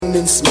smoking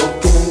and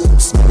smoking.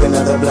 Smoke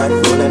another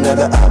blunt, roll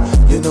another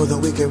up. You know that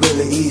we can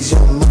really ease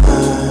your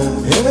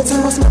mind. Every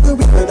time I smoke a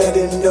reaper, that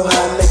indo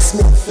high makes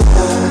me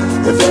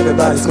fly. If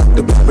everybody smoked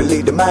the blunt,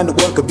 relieve the mind, the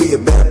world could be a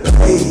better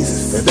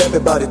place. If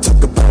everybody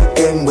took a bite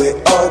and we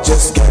all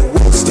just got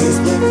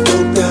wasted.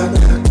 Doped out,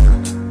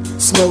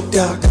 smoked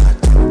out,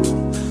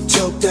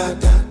 choked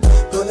out,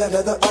 pull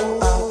another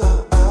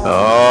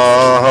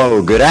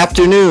Oh, good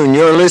afternoon.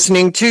 You're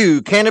listening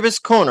to Cannabis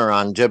Corner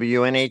on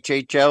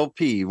WNHH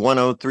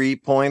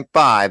 103.5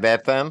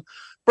 FM,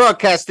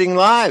 broadcasting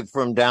live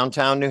from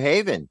downtown New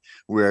Haven.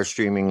 We're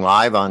streaming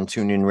live on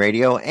TuneIn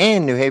Radio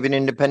and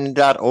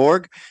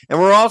newhavenindependent.org, and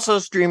we're also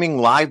streaming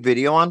live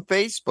video on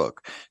Facebook.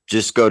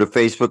 Just go to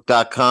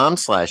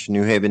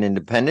facebook.com/New Haven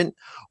Independent,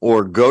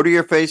 or go to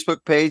your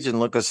Facebook page and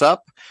look us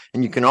up.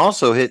 And you can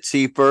also hit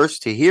see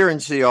first to hear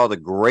and see all the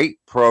great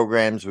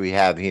programs we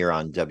have here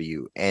on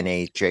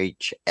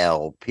WNHH.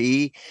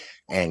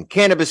 And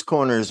Cannabis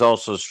Corner is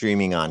also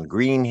streaming on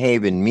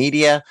Greenhaven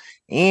Media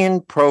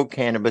and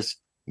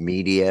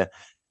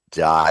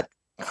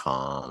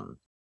ProCannabisMedia.com.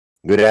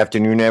 Good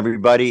afternoon,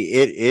 everybody.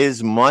 It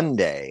is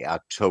Monday,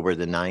 October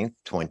the 9th,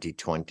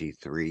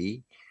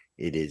 2023.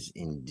 It is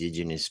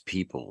Indigenous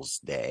Peoples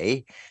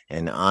Day,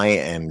 and I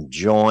am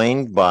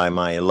joined by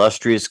my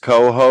illustrious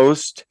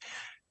co-host,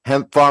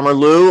 Hemp Farmer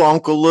Lou.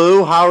 Uncle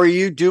Lou, how are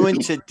you doing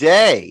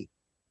today?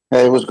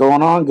 Hey, what's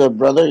going on? Good,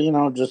 brother. You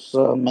know, just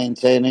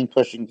maintaining,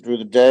 pushing through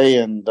the day,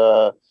 and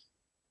I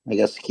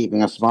guess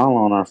keeping a smile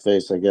on our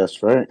face, I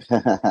guess, right?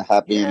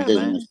 Happy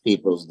Indigenous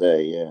Peoples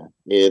Day, yeah.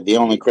 The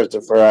only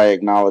Christopher I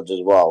acknowledge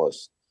is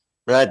Wallace.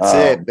 That's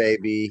it,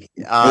 baby.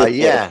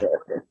 Yeah,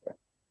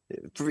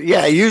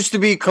 it used to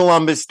be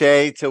Columbus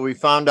Day till we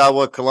found out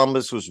what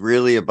Columbus was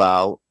really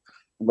about.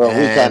 Well,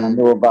 we kind of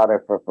knew about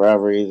it for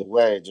forever either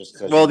way, just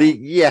because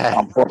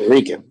I'm Puerto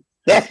Rican.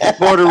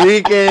 Puerto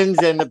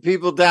Ricans and the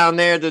people down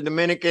there, the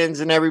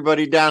Dominicans and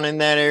everybody down in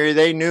that area,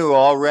 they knew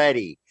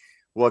already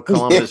what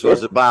Columbus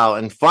was about.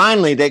 And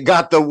finally, they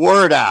got the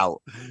word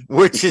out,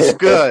 which is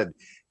good.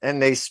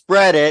 And they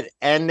spread it,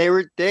 and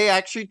they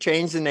actually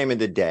changed the name of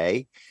the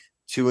day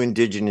to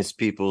Indigenous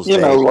Peoples Day.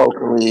 You know,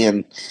 locally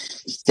and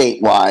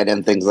statewide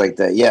and things like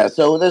that. Yeah,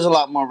 so there's a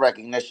lot more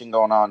recognition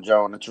going on,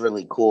 Joe, and it's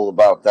really cool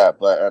about that.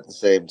 But at the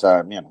same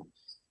time, you know,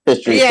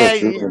 history is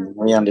history, and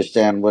we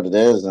understand what it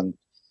is, and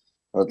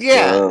let's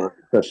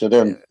push it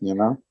in, you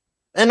know?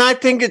 And I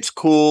think it's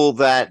cool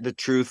that the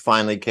truth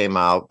finally came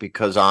out,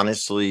 because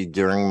honestly,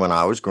 during when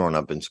I was growing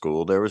up in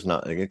school, there was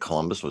nothing.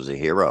 Columbus was a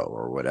hero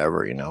or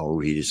whatever, you know,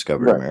 he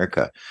discovered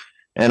America.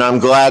 And I'm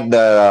glad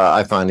that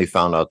I finally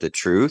found out the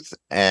truth.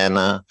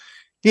 And,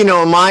 you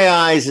know, in my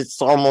eyes,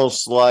 it's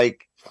almost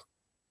like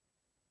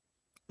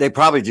they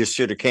probably just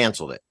should have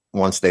canceled it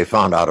once they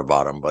found out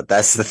about him. But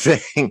that's the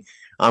thing.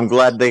 I'm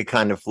glad they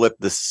kind of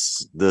flipped the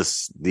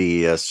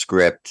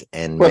script.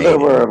 And there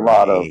were a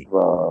lot of,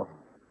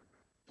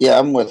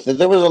 I'm with it.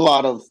 There was a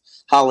lot of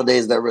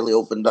holidays that really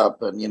opened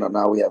up. And, you know,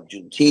 now we have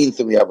Juneteenth,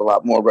 and we have a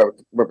lot more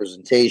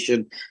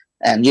representation.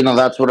 And, you know,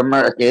 that's what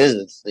America is.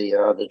 It's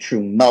the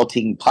true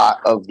melting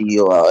pot of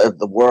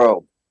the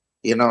world.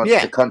 You know,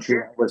 it's a country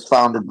that was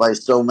founded by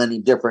so many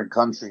different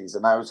countries.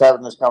 And I was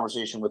having this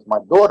conversation with my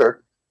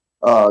daughter,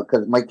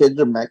 because my kids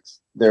are mixed.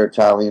 They're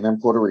Italian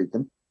and Puerto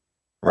Rican.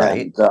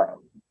 Right. And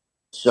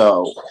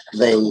so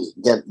they're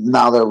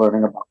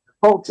learning about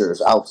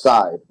cultures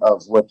outside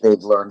of what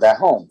they've learned at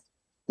home.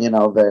 You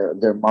know,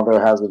 their mother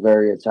has a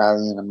very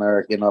Italian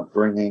American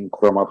upbringing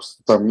from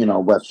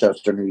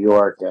Westchester, New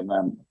York, and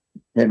then,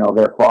 you know,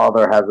 their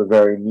father has a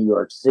very New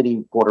York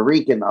City, Puerto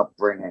Rican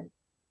upbringing,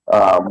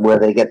 where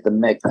they get the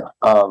mix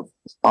of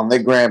on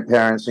their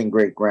grandparents and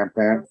great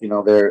grandparents. You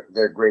know,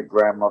 their great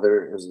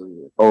grandmother is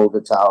an old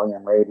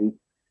Italian lady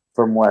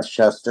from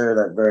Westchester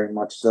that very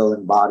much still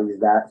embodies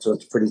that. So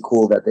it's pretty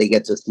cool that they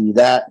get to see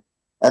that.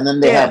 And then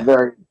they have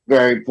very,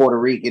 very Puerto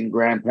Rican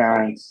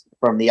grandparents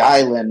from the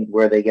island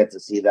where they get to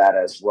see that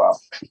as well.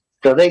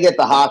 So they get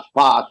the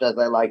hodgepodge, as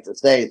I like to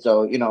say.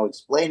 So, you know,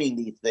 explaining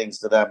these things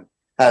to them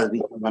has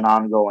become an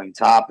ongoing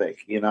topic.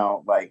 You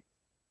know, like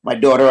my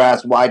daughter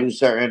asked, why do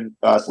certain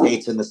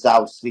states in the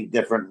South speak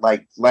different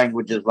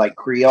languages like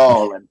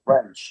Creole and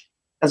French?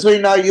 And so,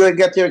 you know, you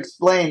get to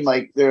explain,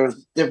 like,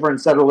 there's different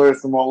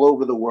settlers from all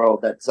over the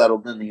world that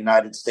settled in the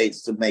United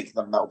States to make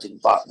the melting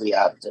pot we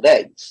have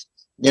today.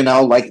 You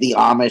know, like the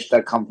Amish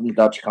that come from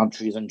Dutch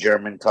countries and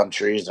German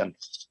countries, and,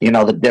 you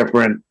know, the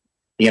different,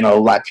 you know,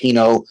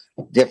 Latino,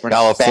 different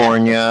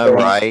California,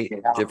 Spanish, right?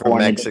 California, Different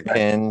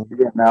Mexican.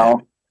 You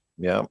know?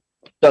 Yeah.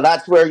 So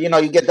that's where, you know,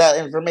 you get that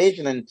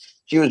information. And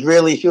she was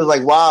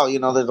like, wow, you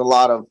know, there's a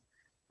lot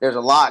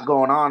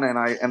going on.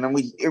 And then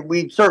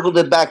we circled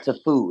it back to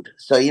food.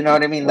 So, you know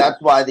what I mean? That's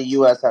why the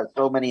U.S. has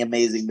so many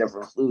amazing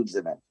different foods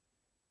in it.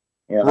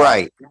 You know?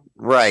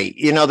 Right.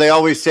 You know, they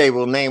always say,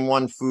 well, name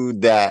one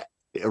food that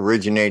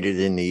originated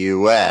in the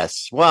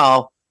U.S.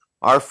 Well,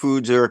 our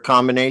foods are a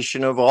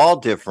combination of all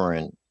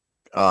different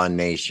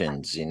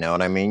nations. You know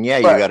what I mean? Yeah,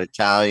 you got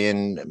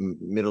Italian,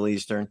 Middle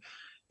Eastern.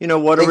 You know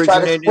what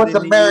originated in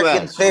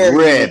the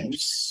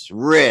U.S.?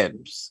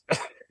 Ribs.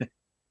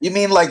 You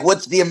mean like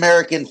what's the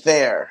American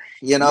fare?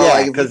 You know, Yeah,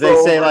 like if you because they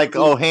go say over like,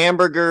 oh,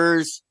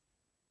 hamburgers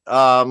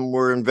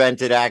were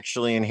invented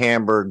actually in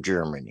Hamburg,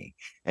 Germany.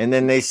 And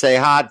then they say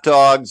hot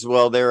dogs,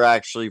 well, they're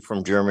actually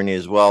from Germany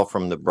as well,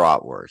 from the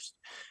bratwurst.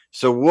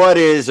 So what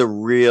is a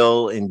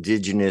real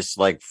indigenous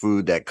like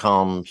food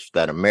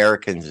that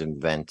Americans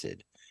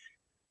invented?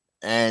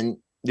 And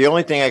the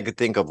only thing I could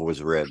think of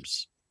was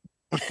ribs.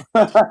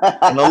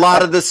 And a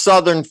lot of the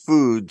southern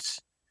foods,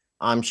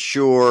 I'm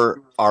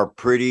sure, are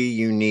pretty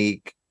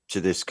unique to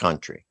this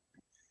country.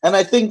 And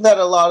I think that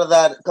a lot of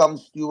that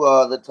comes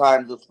to the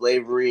times of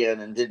slavery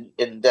and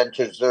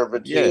indentured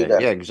servitude.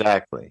 Yeah,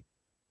 exactly.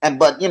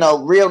 But you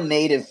know, real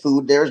native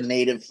food. There's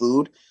native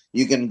food.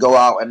 You can go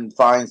out and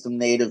find some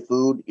native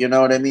food. You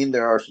know what I mean?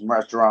 There are some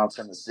restaurants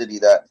in the city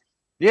that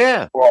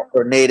Yeah,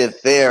 offer native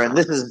fare, and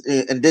this is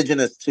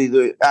indigenous to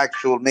the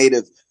actual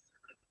native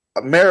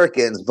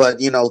Americans.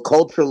 But you know,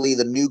 culturally,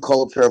 the new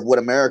culture of what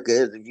America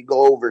is. If you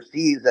go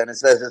overseas and it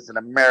says it's an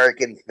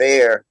American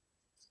fare,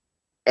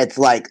 it's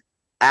like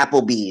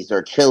Applebee's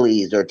or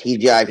Chili's or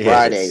TGI it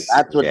Fridays. is.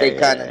 That's what Yeah, they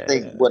kind of yeah,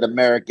 think yeah. what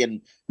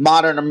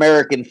modern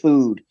American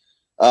food.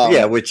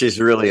 Yeah, Um, which is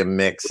really a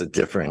mix of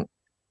different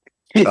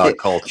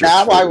cultures'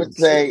 now foods.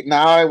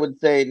 I would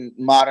say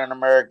modern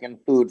American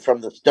food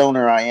from the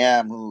stoner I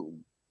am, who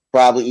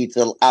probably eats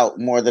out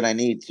more than I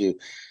need to.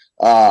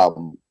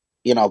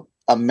 You know,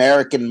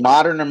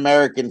 modern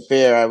American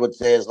fare, I would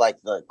say, is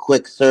like the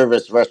quick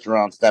service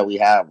restaurants that we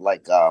have,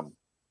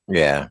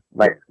 Yeah,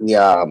 like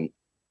the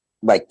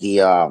like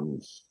the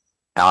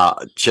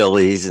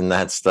chilies and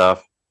that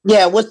stuff.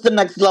 yeah. What's the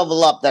next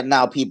level up that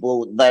now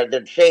people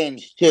they're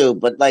changed too?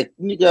 But like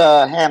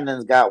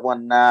Hamden's got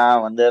one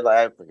now, and they're like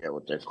I forget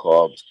what they're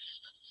called.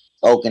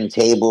 Oaken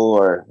Table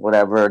or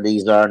whatever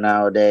these are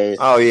nowadays.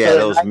 Oh So yeah, they're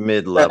those nicer than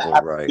mid-level,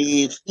 right?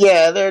 Applebee's.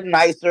 Yeah, they're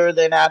nicer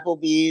than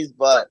Applebee's,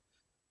 but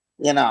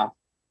you know,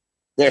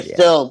 there's Yeah,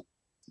 still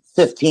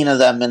 15 of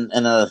them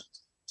in a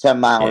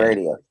 10-mile yeah.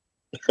 radius.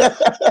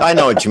 I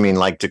know what you mean,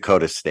 like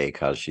Dakota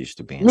Steakhouse used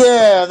to be and stuff.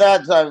 Yeah,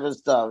 that type of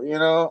stuff, you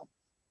know.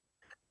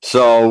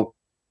 So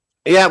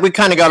yeah, we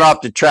kind of got off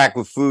the track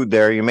with food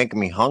there. You're making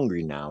me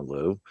hungry now,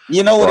 Lou.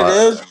 You know what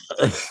it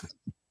But is?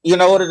 You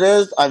know what it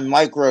is? I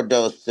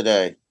microdosed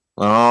today.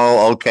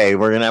 oh, okay.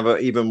 We're gonna have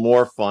an even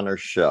more funner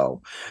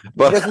show.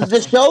 But This is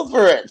the show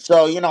for it.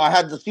 So, you know, I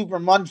had the super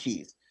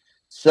munchies.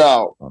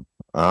 So all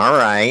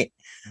right.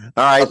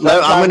 All right. I'm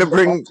sometimes gonna the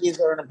bring munchies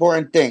are an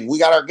important thing. We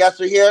got our guests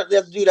are here.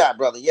 Let's do that,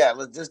 brother. Yeah,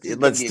 this is gonna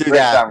let's be a do great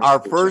that. Our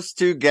conversation. first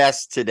two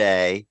guests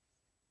today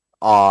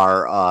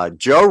are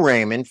Joe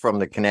Raymond from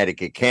the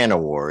Connecticut Canna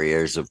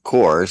Warriors, of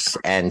course,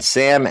 and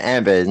Sam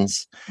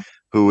Evans,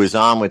 who is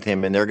on with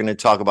him, and they're going to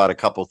talk about a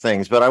couple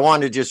things. But I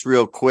want to just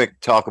real quick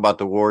talk about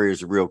the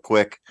Warriors real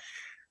quick.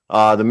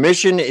 The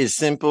mission is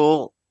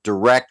simple,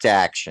 direct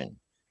action.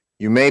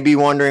 You may be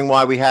wondering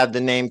why we have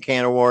the name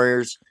Canna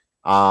Warriors.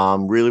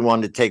 Really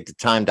wanted to take the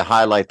time to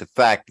highlight the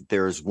fact that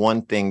there is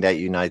one thing that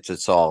unites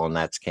us all, and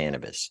that's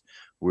cannabis.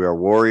 We are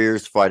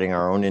warriors fighting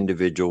our own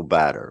individual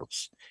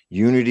battles.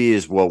 Unity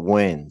is what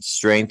wins,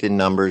 strength in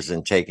numbers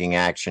and taking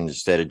action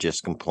instead of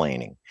just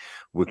complaining.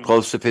 With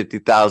close to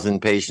 50,000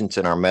 patients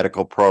in our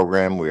medical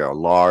program, we are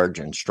large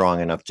and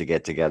strong enough to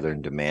get together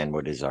and demand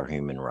what is our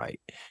human right,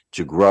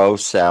 to grow,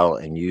 sell,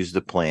 and use the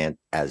plant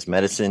as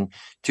medicine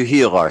to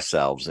heal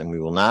ourselves, and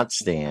we will not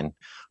stand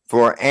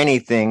for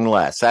anything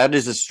less. That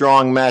is a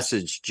strong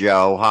message,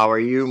 Joe. How are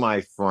you,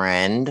 my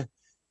friend?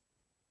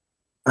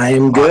 I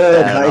am Pop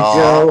good. that Hi, off.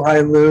 Joe.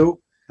 Hi, Lou.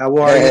 How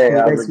are you? Hey, Can you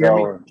how's guys it hear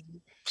me? going?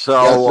 So,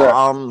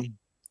 Yes, sir.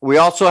 we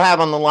also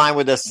have on the line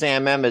with us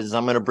Sam Emmons.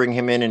 I'm going to bring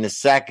him in a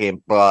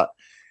second, but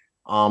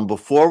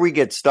before we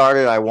get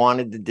started, I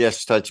wanted to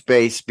just touch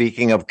base.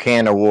 Speaking of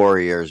Canna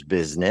Warriors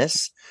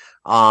business,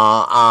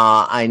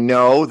 I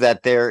know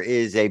that there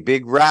is a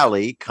big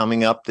rally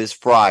coming up this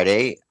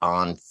Friday,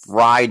 on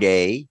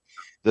Friday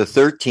the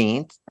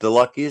 13th, the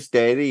luckiest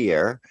day of the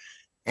year.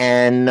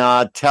 And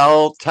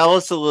tell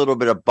us a little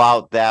bit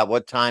about that.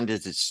 What time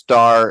does it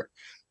start?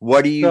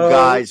 What do you So,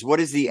 guys? What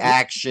is the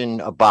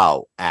action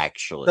about?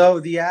 Actually, so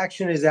the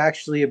action is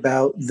actually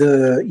about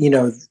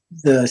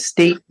the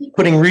state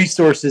putting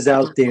resources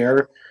out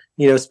there.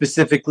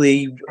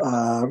 Specifically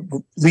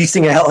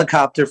leasing a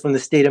helicopter from the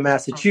state of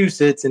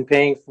Massachusetts and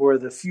paying for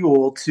the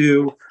fuel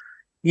to,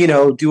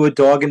 do a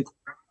dog and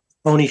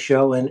pony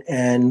show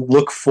and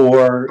look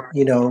for,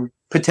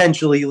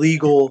 potentially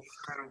legal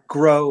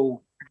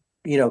grow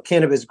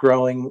cannabis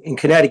growing in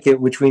Connecticut,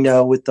 which we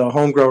know with the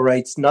home grow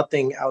rights,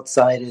 nothing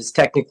outside is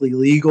technically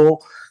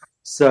legal.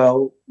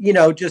 So,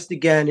 just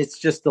again, it's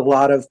just a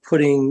lot of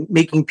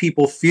making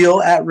people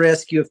feel at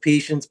risk. You have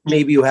patients,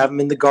 maybe you have them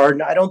in the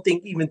garden. I don't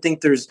even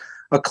think there's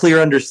a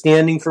clear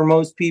understanding for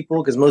most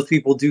people, because most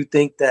people do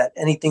think that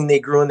anything they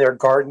grew in their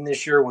garden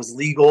this year was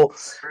legal.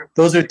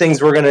 Those are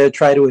things we're going to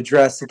try to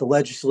address at the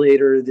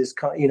legislature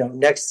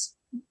next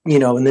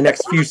in the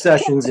next few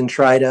sessions, and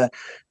try to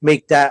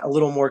make that a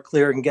little more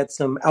clear and get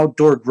some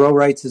outdoor grow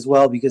rights as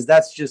well, because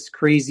that's just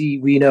crazy.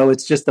 We know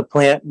it's just a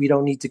plant. We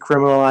don't need to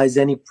criminalize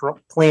any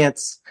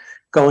plants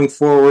going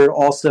forward.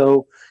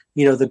 Also,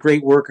 the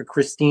great work of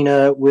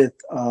Christina with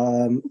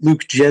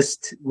Luke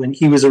Gist when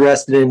he was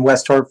arrested in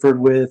West Hartford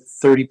with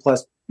 30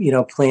 plus,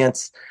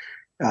 plants.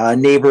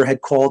 Neighbor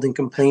had called and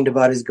complained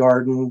about his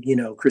garden.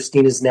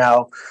 Christina's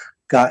now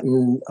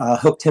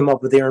hooked him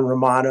up with Aaron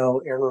Romano.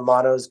 Aaron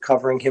Romano's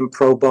covering him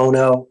pro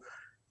bono.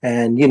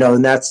 And,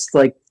 and that's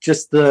like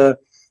just the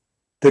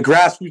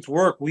grassroots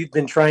work we've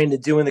been trying to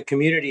do in the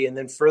community. And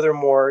then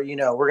furthermore,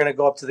 we're going to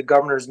go up to the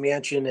governor's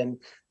mansion. And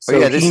so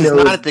this is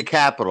not at the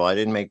Capitol. I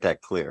didn't make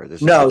that clear.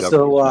 This is the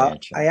governor's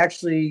mansion.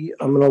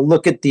 I'm going to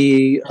look at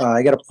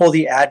I got to pull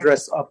the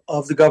address up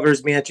of the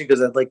governor's mansion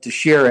because I'd like to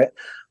share it.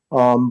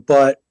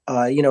 But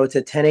it's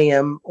at 10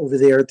 a.m. over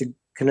there at the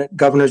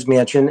governor's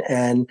mansion.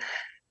 And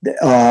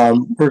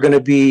we're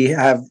going to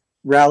have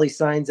rally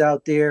signs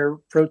out there,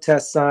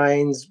 protest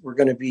signs. We're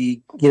going to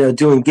be,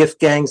 doing gift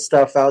gang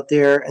stuff out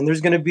there. And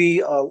there's going to be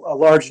a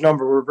large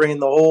number. We're bringing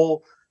the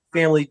whole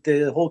family,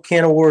 the whole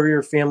Canna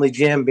Warrior family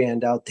jam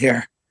band out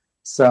there.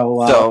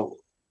 So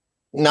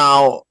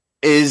now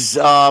is,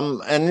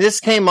 and this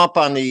came up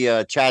on the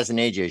Chaz and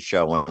AJ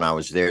show when I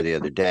was there the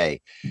other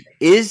day.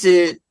 Is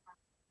it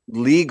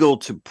legal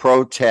to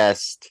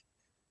protest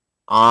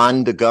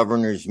on the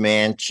governor's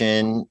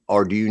mansion,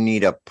 or do you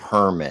need a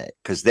permit?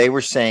 Because they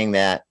were saying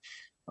that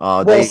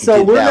they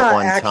did that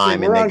one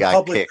time and they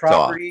got kicked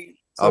off.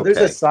 So there's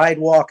a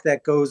sidewalk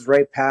that goes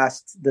right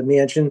past the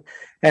mansion,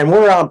 and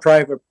we're on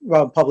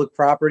public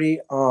property.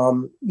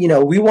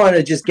 We want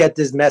to just get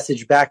this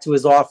message back to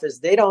his office.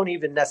 They don't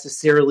even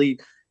necessarily,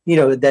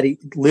 that he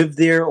lived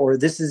there, or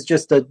this is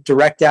just a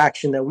direct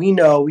action that we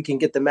know we can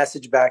get the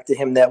message back to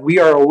him that we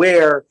are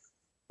aware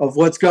of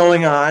what's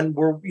going on.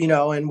 We're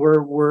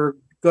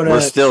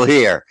we're still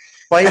here.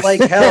 Fight like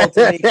hell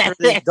to make sure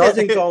this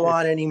doesn't go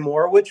on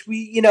anymore, which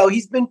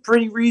he's been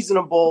pretty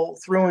reasonable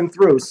through and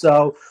through.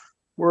 So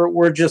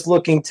we're just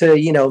looking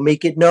to,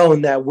 make it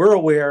known that we're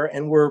aware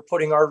and we're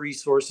putting our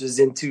resources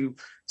into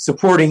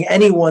supporting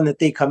anyone that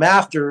they come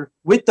after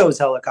with those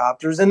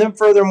helicopters. And then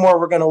furthermore,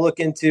 we're going to look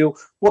into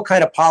what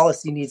kind of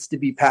policy needs to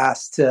be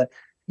passed to,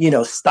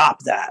 stop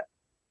that.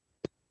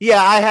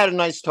 Yeah, I had a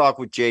nice talk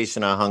with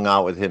Jason. I hung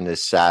out with him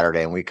this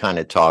Saturday, and we kind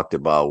of talked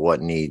about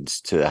what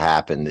needs to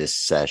happen this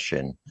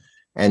session.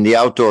 And the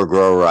outdoor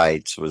grow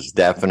rights was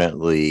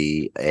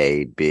definitely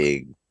a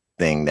big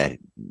thing that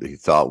he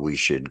thought we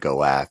should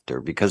go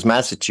after because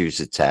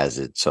Massachusetts has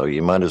it, so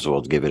you might as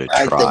well give it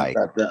a try. I think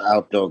that the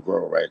outdoor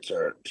grow rights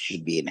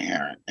should be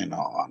inherent, in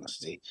all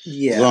honesty.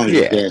 Yeah, as long as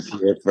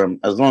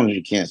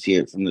you can't see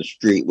it from the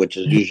street, which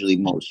is usually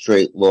most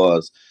straight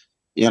laws.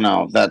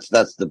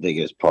 That's the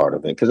biggest part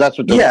of it because that's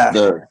what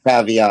the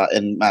caveat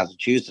in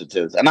Massachusetts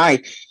is.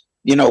 And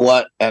you know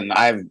what? And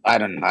I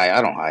don't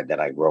hide that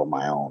I grow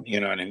my own. You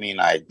know what I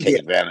mean? I take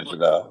advantage of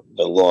the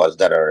laws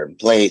that are in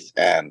place.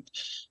 And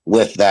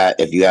with that,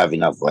 if you have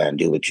enough land,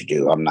 do what you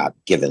do. I'm not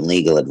giving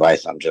legal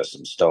advice. I'm just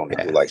some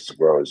stoner who likes to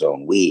grow his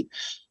own weed.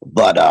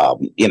 But,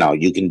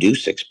 you can do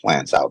 6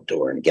 plants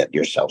outdoor and get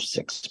yourself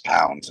 6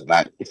 pounds. And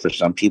that, for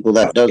some people,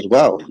 that does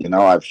well.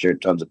 I've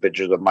shared tons of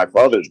pictures of my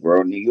father's grow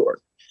in New York.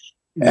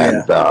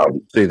 And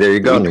see, there you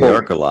go. New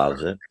York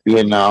allows it. You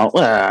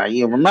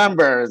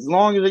remember, as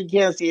long as you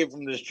can't see it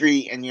from the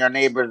street and your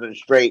neighbors are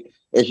straight,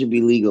 it should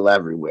be legal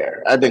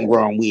everywhere. I've been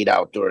growing weed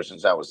outdoors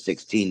since I was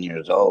 16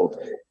 years old.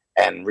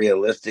 And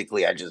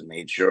realistically, I just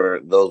made sure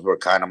those were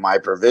kind of my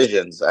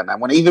provisions. And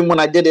even when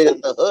I did it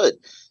in the hood,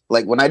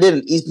 like when I did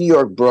in East New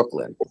York,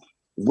 Brooklyn,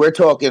 we're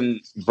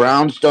talking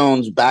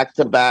brownstones, back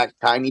to back,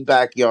 tiny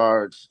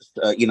backyards,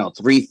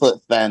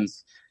 3-foot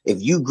fence. If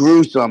you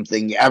grew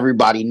something,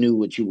 everybody knew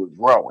what you were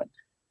growing.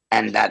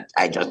 And that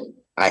I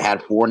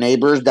had 4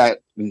 neighbors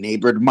that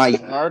neighbored my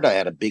yard. I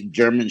had a big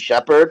German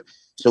Shepherd.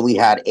 So we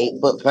had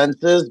 8-foot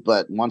fences.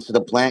 But once the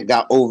plant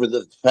got over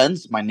the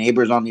fence, my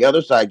neighbors on the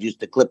other side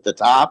used to clip the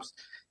tops.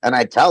 And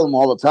I tell them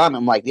all the time,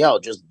 I'm like, yo,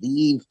 just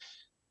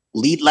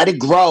let it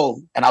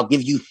grow and I'll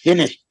give you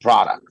finished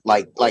product.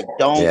 Like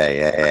don't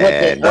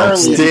don't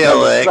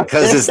steal it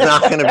because it's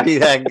not going to be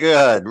that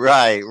good.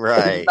 Right.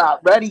 It's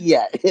not ready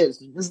yet.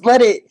 Just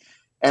let it.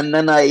 And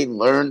then I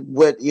learned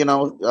what,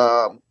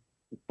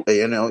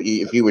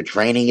 if you were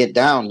training it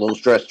down, low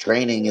stress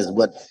training is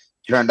what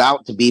turned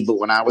out to be. But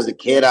when I was a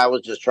kid, I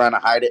was just trying to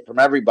hide it from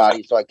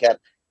everybody. So I kept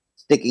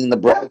sticking the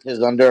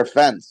branches under a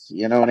fence.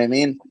 You know what I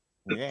mean?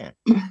 Yeah,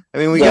 I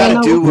mean, we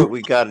got to do what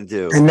we got to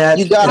do, and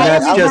that's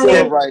just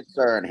it. Rights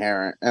are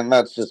inherent, and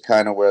that's just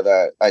kind of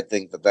where I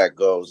think that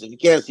goes. If you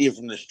can't see it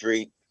from the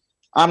street,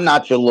 I'm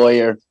not your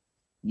lawyer.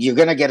 You're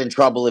gonna get in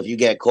trouble if you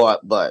get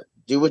caught, but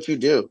do what you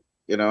do.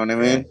 You know what I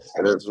mean?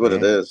 That's what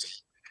it is.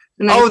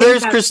 Oh,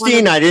 there's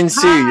Christine. I didn't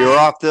see you. You're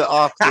off the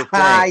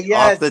thing,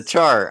 off the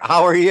chart.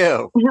 How are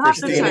you,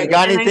 Christine? You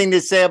got anything to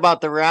say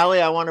about the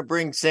rally? I want to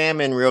bring Sam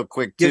in real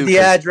quick too. Give the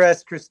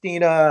address,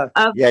 Christina.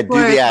 Do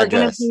the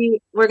address.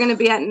 We're going to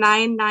be at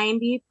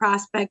 990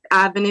 Prospect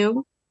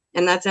Avenue,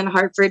 and that's in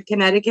Hartford,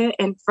 Connecticut,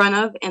 in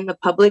the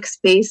public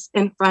space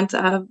in front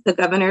of the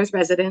governor's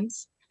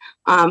residence.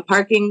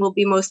 Parking will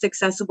be most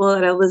accessible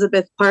at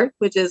Elizabeth Park,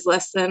 which is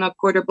less than a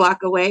quarter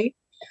block away.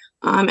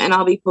 And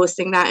I'll be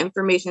posting that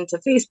information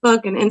to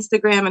Facebook and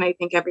Instagram, and I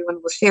think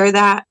everyone will share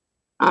that.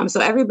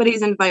 So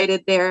everybody's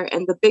invited there.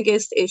 And the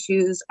biggest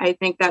issues I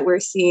think that we're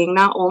seeing,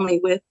 not only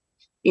with,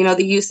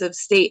 the use of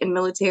state and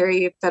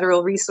military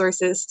federal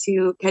resources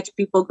to catch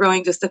people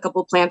growing just a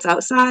couple plants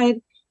outside,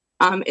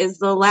 is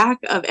the lack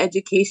of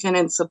education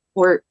and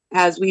support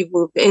as we've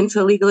moved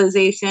into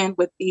legalization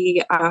with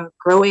the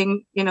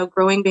growing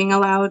being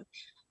allowed.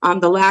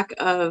 The lack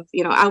of,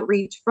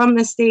 outreach from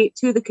the state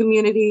to the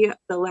community,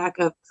 the lack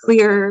of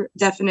clear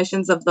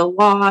definitions of the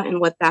law and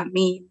what that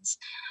means,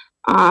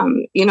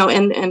 and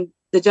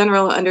the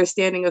general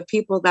understanding of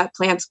people that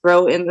plants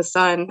grow in the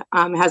sun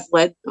has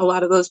led a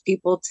lot of those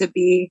people to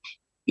be,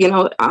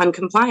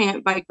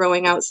 uncompliant by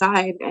growing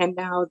outside. And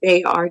now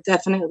they are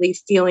definitely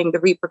feeling the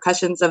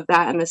repercussions of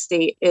that. And the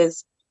state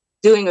is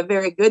doing a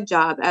very good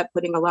job at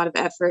putting a lot of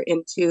effort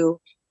into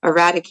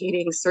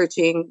eradicating,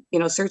 searching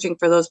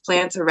for those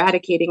plants,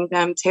 eradicating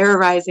them,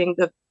 terrorizing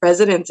the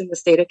residents in the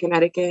state of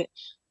Connecticut,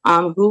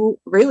 who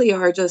really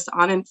are just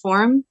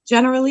uninformed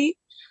generally.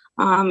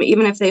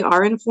 Even if they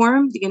are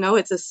informed,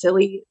 it's a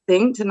silly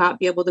thing to not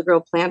be able to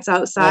grow plants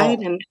outside,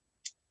 and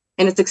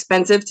it's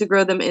expensive to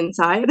grow them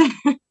inside.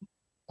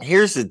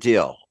 Here's the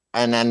deal.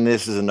 And then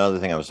this is another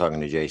thing I was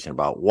talking to Jason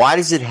about. Why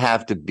does it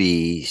have to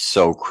be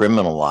so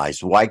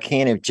criminalized? Why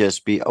can't it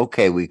just be,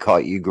 okay, we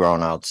caught you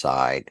growing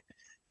outside.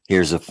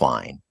 Here's a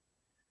fine.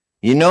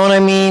 You know what I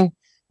mean?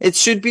 It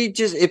should be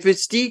just, if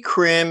it's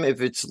decrim,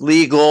 if it's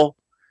legal,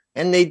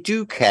 and they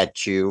do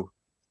catch you,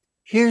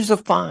 here's a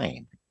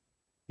fine.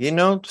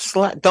 Don't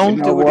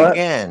do it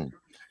again.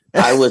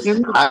 I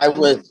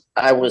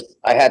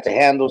had to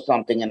handle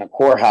something in a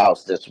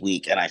courthouse this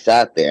week, and I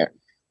sat there,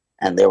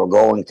 and they were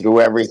going through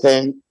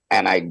everything.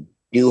 And I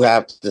do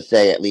have to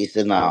say, at least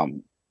in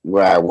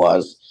where I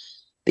was,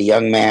 the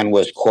young man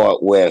was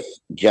caught with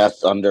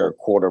just under a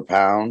quarter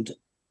pound.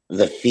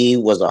 The fee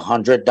was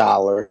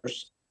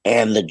 $100,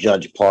 and the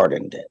judge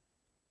pardoned it.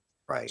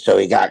 Right. So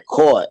he got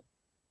caught.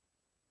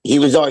 He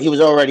was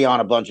already on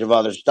a bunch of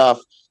other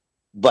stuff,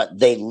 but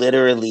they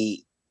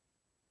literally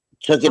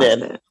took it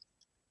in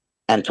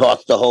and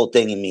tossed the whole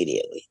thing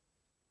immediately.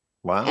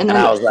 Wow. And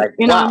I was like,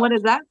 wow. What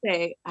does that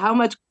say? How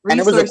much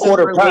resources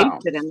were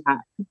wasted in that?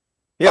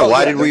 Yeah,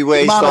 why did we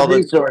waste all the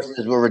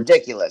resources? Were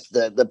ridiculous.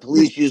 The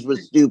police use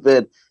was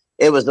stupid.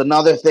 It was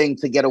another thing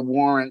to get a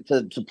warrant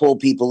to pull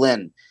people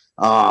in.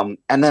 And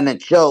then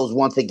it shows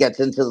once it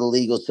gets into the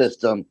legal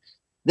system.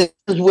 This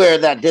is where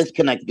that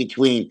disconnect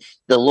between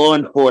the law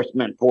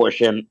enforcement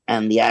portion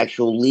and the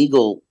actual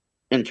legal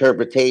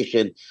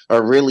interpretation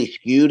are really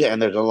skewed,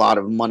 and there's a lot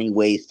of money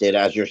wasted,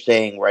 as you're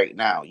saying right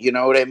now. You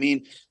know what I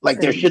mean?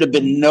 Like, there should have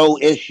been no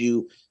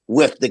issue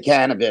with the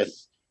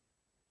cannabis,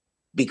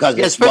 because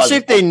especially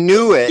if they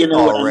knew it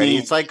already. I mean?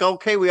 It's like,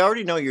 okay, we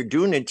already know you're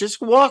doing it.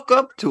 Just walk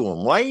up to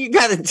them. Why you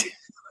gotta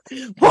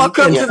walk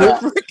up to the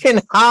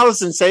freaking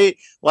house and say,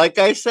 like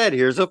I said,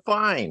 here's a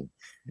fine?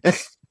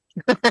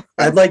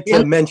 I'd like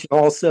to mention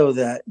also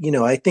that,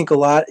 I think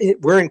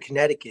we're in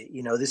Connecticut,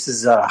 this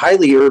is a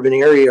highly urban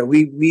area.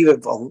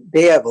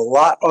 They have a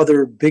lot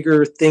other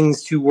bigger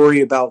things to worry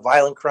about,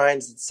 violent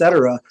crimes,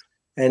 etc.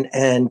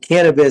 And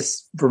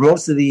cannabis, for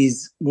most of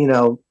these,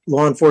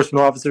 law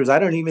enforcement officers, I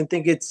don't even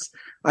think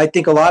I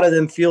think a lot of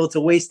them feel it's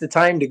a waste of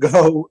time to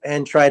go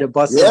and try to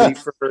bust somebody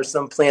for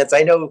some plants.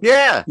 I know,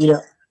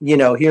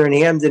 here in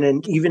Hamden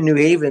and even New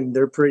Haven,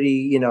 they're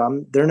pretty,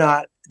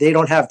 they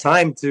don't have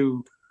time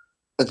to.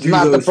 It's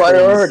not the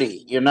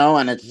priority,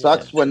 and it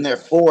sucks when they're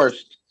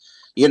forced,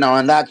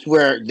 and that's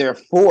where they're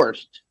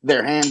forced.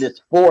 Their hand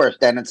is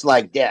forced, and it's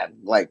like, Dad,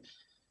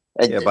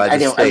 this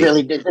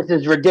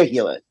is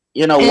ridiculous.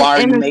 Why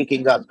are you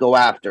making us go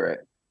after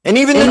it? And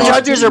even the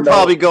judges are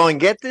probably going,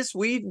 get this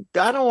weed.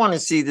 I don't want to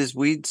see this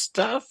weed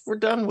stuff. We're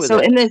done with it. So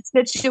in this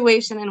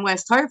situation in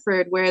West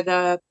Hartford, where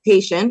the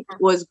patient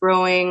was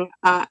growing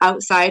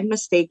outside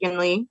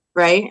mistakenly,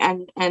 right?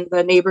 And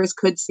the neighbors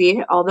could see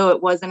it, although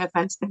it wasn't a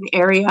fenced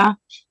area.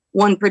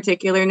 One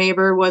particular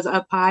neighbor was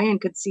up high and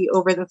could see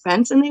over the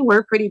fence, and they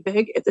were pretty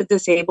big. It's a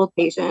disabled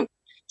patient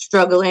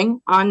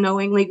struggling,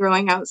 unknowingly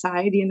growing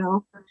outside, in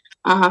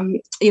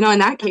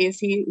that case,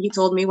 he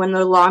told me when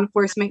the law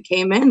enforcement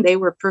came in, they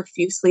were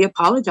profusely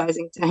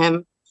apologizing to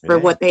him for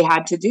what they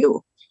had to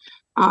do.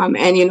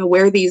 And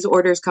where these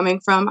orders coming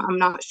from, I'm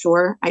not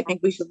sure. I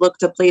think we should look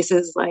to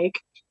places like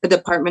the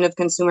Department of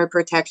Consumer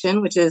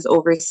Protection, which is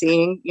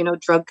overseeing,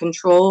 drug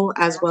control,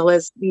 as well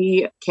as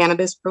the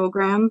cannabis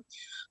program,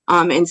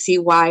 and see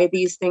why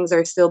these things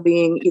are still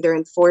being either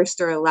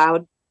enforced or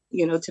allowed,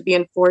 to be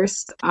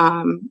enforced,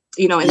 in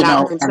such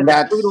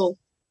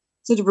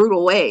a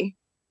brutal way.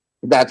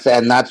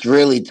 That's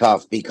really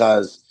tough,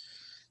 because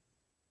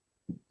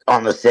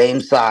on the same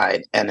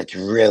side, and I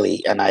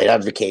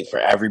advocate for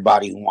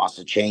everybody who wants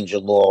to change a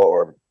law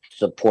or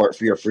support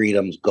for your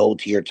freedoms, go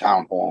to your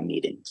town hall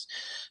meetings,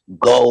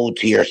 go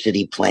to your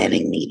city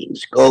planning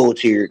meetings, go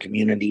to your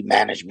community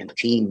management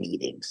team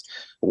meetings.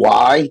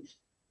 Why?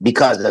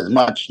 Because as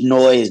much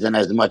noise and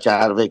as much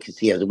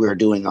advocacy as we're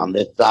doing on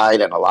this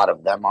side, and a lot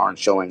of them aren't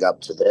showing up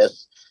to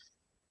this,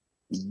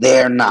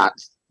 they're not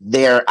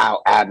they're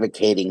out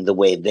advocating the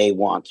way they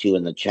want to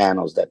in the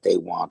channels that they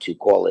want to,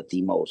 call it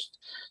the most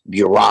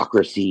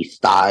bureaucracy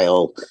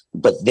style,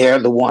 but they're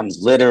the ones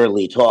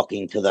literally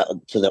talking to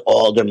the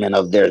aldermen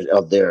of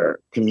their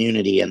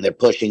community, and they're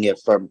pushing it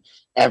from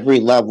every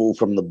level,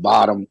 from the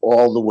bottom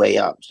all the way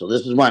up. So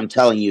this is what I'm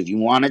telling you: if you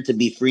want it to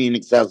be free and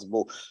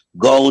accessible,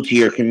 go to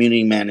your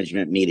community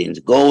management meetings,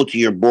 go to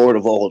your board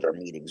of alder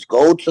meetings,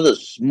 go to the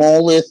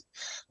smallest,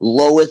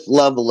 lowest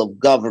level of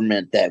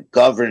government that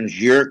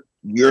governs your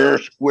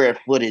square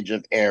footage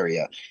of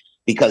area,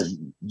 because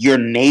your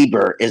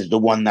neighbor is the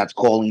one that's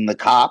calling the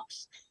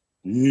cops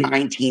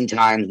 19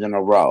 times in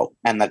a row,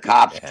 and the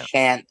cops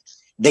can't.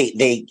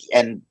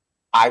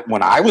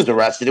 When I was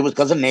arrested, it was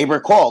because a neighbor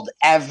called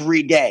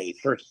every day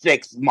for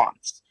 6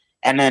 months,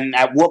 and then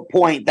at what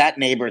point that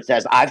neighbor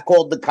says, "I've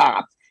called the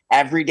cops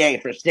every day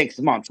for 6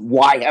 months.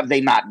 Why have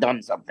they not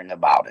done something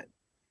about it?"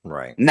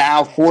 Right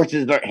now,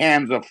 their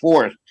hands are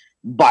forced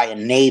by a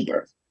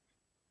neighbor.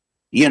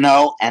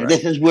 And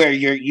this is where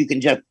you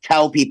can just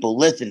tell people,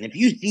 listen, if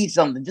you see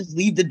something, just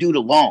leave the dude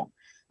alone.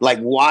 Like,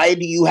 why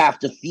do you have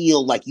to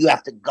feel like you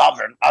have to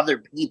govern other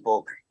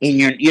people in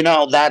your,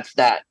 that's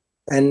that.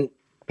 And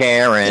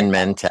Karen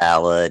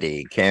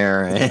mentality,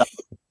 Karen.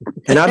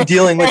 And I'm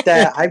dealing with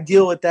that. I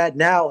deal with that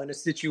now in a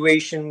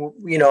situation,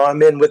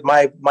 I'm in with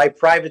my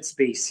private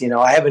space.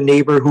 I have a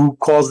neighbor who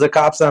calls the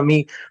cops on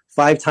me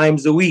 5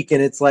 times a week.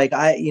 And it's like,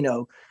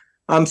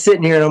 I'm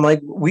sitting here and I'm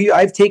like,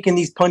 I've taken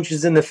these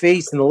punches in the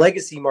face in the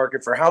legacy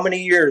market for how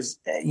many years,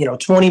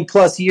 20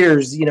 plus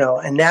years,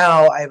 and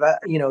now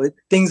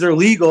things are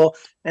legal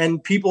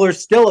and people are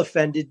still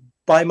offended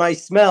by my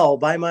smell,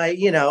 by my,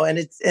 and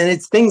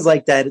it's things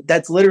like that.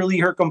 That's literally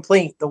her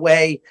complaint, the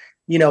way,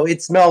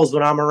 it smells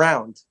when I'm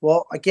around.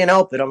 Well, I can't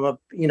help it. I'm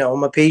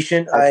a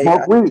patient.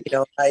 That's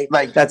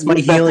my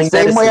healing. The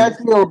same medicine. way I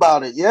feel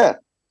about it. Yeah.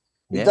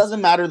 It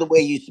doesn't matter the way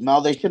you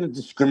smell. They shouldn't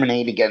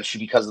discriminate against you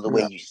because of the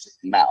way you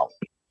smell.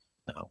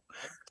 No.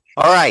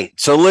 All right.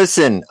 So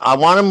listen, I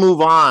want to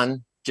move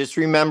on. Just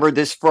remember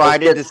this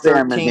Friday the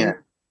 13th,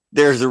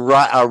 there's a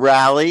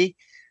rally.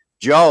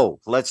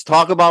 Joe, let's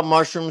talk about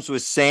mushrooms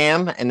with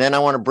Sam, and then I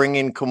want to bring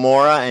in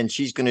Kimora, and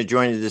she's going to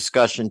join the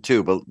discussion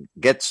too. But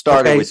get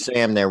started with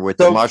Sam there with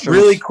the mushrooms.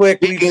 Really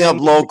quick, speaking of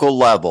local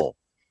level.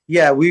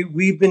 Yeah,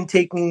 we've been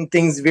taking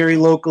things very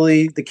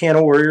locally. The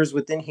Canna Warriors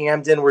within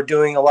Hamden, we're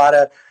doing a lot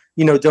of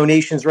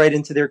donations right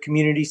into their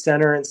community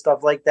center and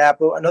stuff like that.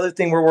 But another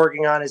thing we're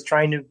working on is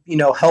trying to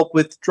help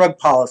with drug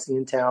policy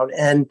in town.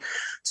 And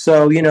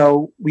so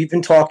we've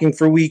been talking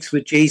for weeks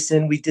with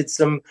Jason. We did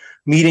some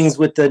meetings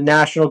with the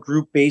national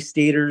group Bay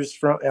Staters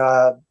from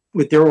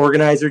with their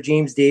organizer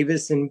James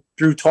Davis, and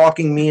through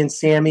talking, me and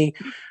Sammy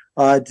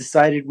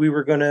decided we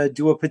were going to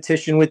do a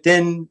petition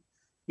within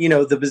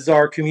the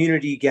bizarre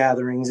community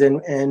gatherings,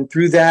 and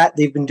through that,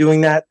 they've been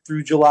doing that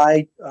through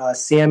July.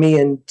 Sammy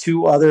and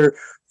 2 other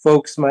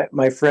folks,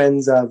 my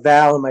friends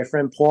Val and my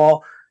friend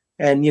Paul,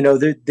 and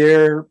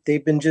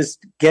they've been just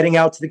getting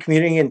out to the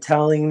community and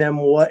telling them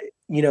what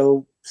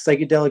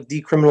psychedelic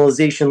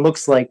decriminalization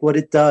looks like, what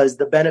it does,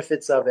 the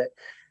benefits of it.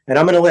 And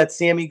I'm going to let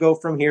Sammy go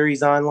from here.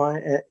 He's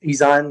online.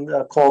 He's on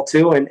call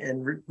too,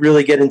 and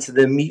really get into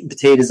the meat and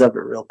potatoes of it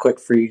real quick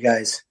for you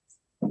guys.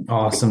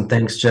 Awesome.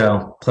 Thanks,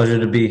 Joe. Pleasure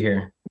to be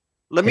here.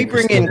 Let me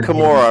bring in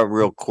Kimora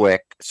real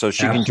quick so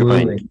she can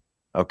join.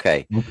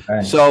 Okay.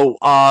 So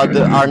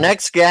our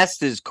next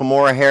guest is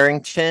Kimora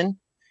Harrington,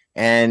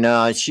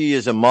 and she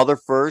is a mother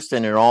first,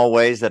 and in all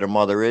ways that a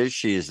mother is.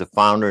 She is the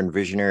founder and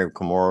visionary of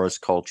Kimora's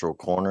Cultural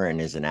Corner, and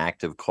is an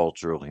active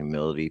cultural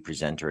humility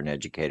presenter and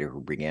educator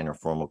who began her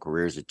formal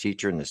career as a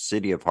teacher in the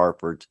city of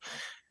Hartford's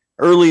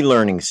early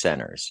learning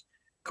centers.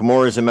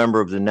 Kimora is a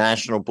member of the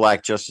National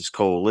Black Justice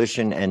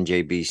Coalition,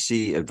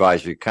 NJBC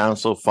Advisory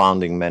Council,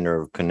 founding member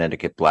of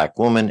Connecticut Black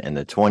Woman, and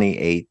the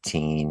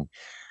 2018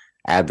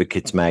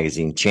 Advocates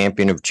Magazine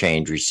Champion of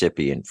Change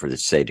recipient for the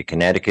state of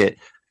Connecticut.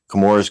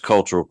 Kimora's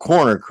Cultural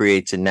Corner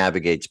creates and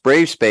navigates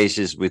brave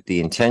spaces with the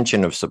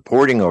intention of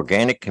supporting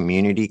organic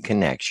community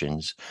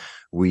connections.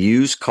 We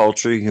use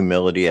cultural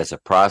humility as a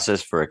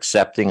process for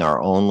accepting our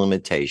own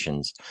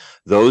limitations.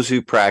 Those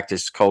who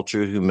practice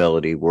cultural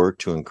humility work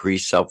to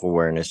increase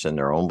self-awareness in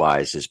their own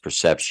biases,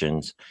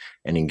 perceptions,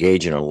 and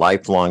engage in a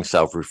lifelong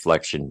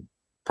self-reflection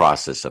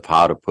process of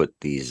how to put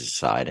these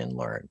aside and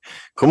learn.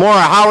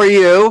 Kimora, how are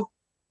you?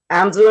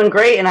 I'm doing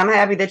great, and I'm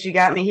happy that you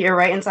got me here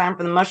right in time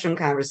for the mushroom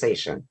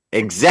conversation.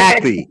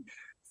 Exactly.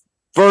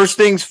 First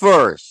things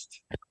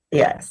first.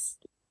 Yes.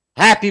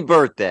 Happy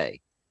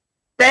birthday.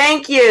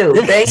 Thank you.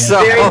 Thank you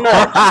very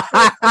much.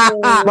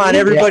 Come on,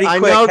 everybody, quick. I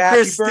know Happy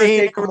Christine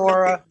birthday,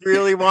 Kimora.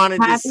 really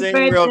wanted to sing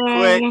real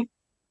quick.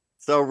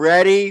 So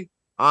ready?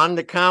 On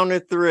the count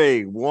of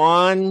 3.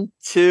 1,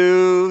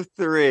 2,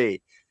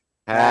 3.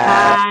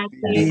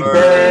 Happy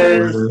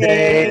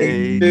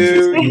birthday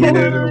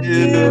to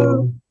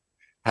you.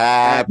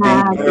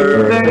 Happy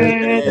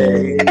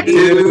birthday to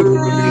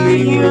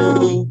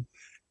you.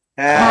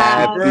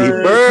 Happy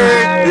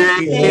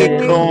birthday,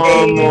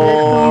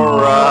 Kimora.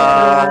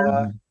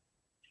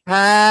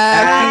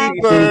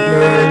 Happy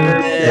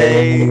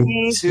birthday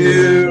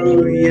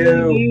to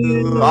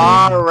you.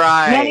 All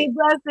right. Many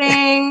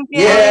blessings.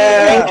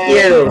 Yeah, thank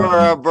you.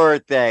 For a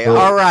birthday.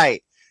 All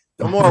right.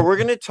 Amor, we're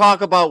going to talk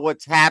about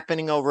what's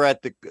happening over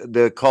at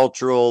the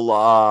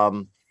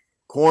cultural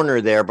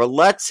corner there, but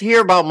let's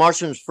hear about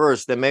mushrooms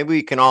first. Then maybe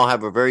we can all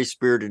have a very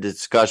spirited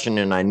discussion.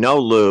 And I know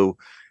Lou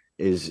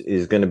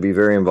is going to be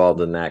very involved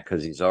in that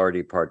because he's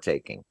already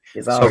partaking.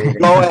 So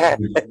go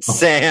ahead,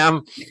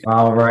 Sam.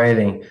 All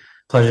righty.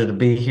 Pleasure to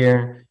be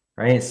here.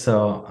 Right.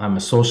 So I'm a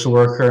social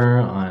worker.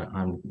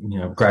 I'm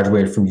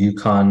graduated from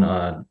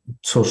UConn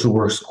social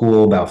work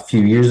school about a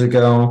few years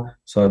ago.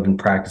 So I've been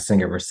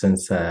practicing ever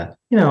since, on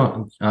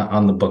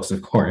the books,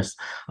 of course,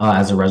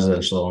 as a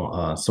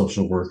residential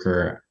social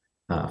worker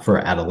for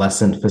an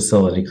adolescent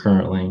facility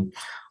currently.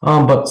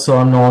 But so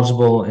I'm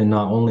knowledgeable in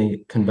not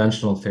only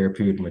conventional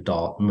therapeutic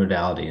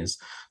modalities,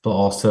 but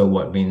also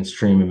what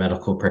mainstream and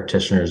medical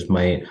practitioners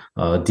might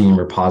deem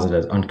or posit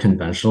as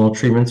unconventional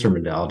treatments or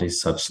modalities,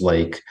 such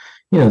like,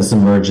 this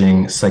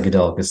emerging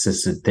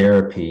psychedelic-assisted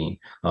therapy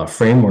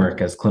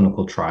framework as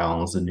clinical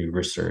trials and new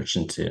research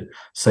into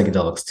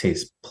psychedelics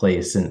takes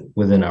place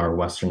within our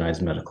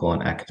westernized medical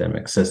and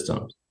academic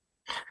systems.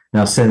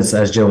 Now, since,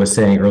 as Joe was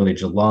saying, early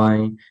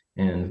July,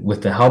 and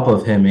with the help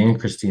of him and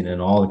Christina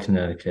and all the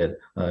Connecticut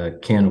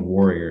Can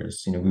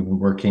Warriors, we've been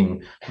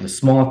working with a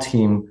small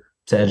team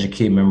to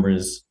educate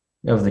members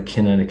of the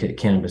Connecticut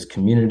cannabis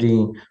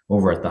community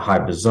over at the High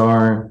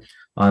Bazaar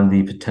on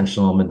the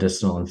potential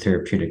medicinal and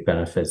therapeutic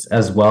benefits,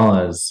 as well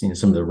as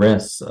some of the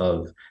risks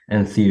of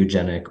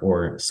entheogenic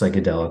or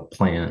psychedelic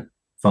plant,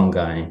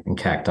 fungi, and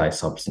cacti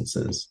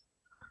substances.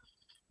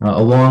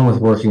 Along with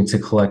working to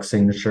collect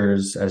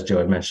signatures, as Joe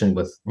had mentioned,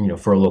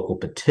 for a local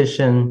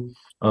petition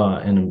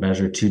and a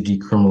measure to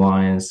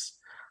decriminalize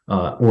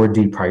or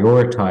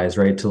deprioritize,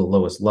 right, to the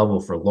lowest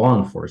level for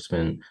law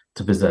enforcement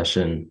to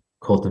possession,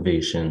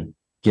 cultivation,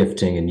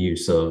 gifting, and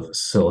use of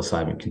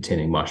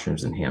psilocybin-containing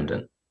mushrooms in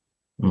Hamden.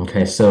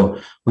 Okay, so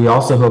we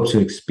also hope to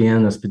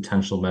expand this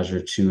potential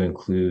measure to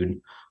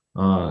include,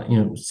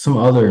 some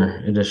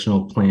other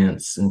additional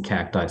plants and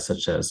cacti,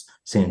 such as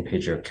San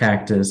Pedro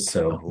cactus,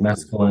 so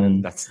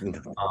mescaline,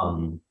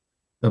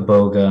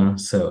 iboga,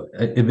 so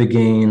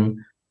ibogaine,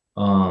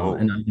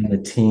 and I and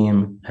the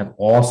team have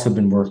also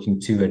been working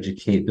to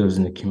educate those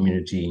in the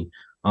community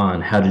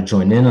on how to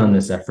join in on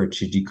this effort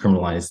to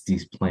decriminalize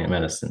these plant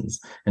medicines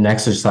and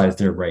exercise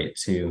their right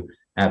to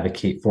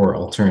advocate for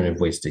alternative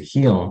ways to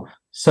heal,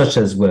 such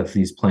as with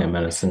these plant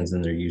medicines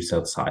and their use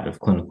outside of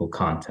clinical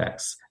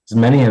contexts, as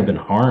many have been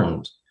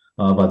harmed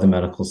by the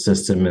medical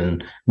system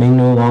and may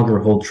no longer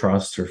hold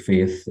trust or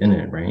faith in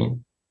it, right?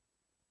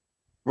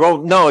 Well,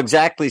 no,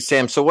 exactly,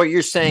 Sam. So what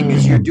you're saying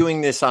is you're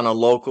doing this on a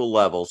local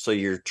level. So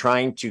you're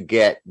trying to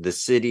get the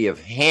city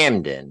of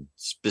Hamden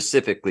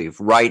specifically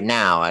right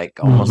now, like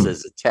almost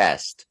as a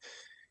test,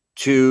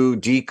 to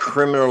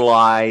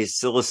decriminalize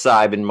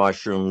psilocybin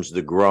mushrooms,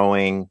 the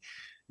growing,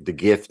 the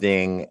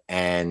gifting,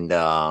 and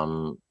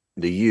the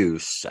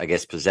use, I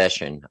guess,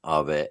 possession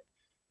of it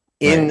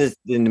in the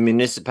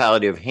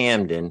municipality of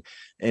Hamden.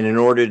 And in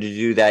order to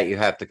do that, you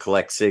have to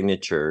collect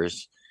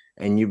signatures.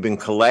 And you've been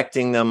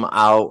collecting them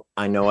out,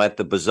 I know, at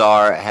the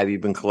bazaar. Have you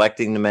been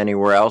collecting them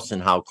anywhere else?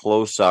 And how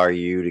close are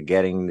you to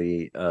getting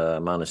the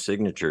amount of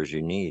signatures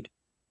you need?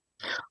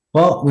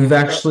 Well, we've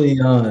actually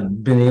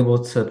been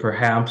able to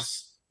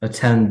perhaps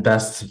attend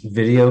Best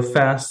Video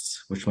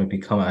Fest, which might be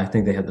coming. I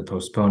think they had to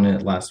postpone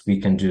it last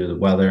weekend due to the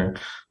weather.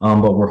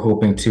 But we're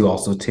hoping to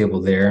also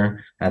table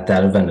there at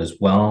that event as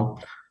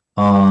well.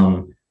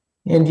 And,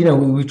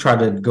 we try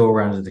to go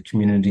around to the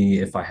community.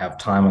 If I have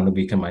time on the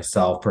weekend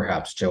myself,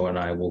 perhaps Joe and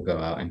I will go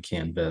out and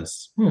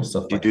canvass,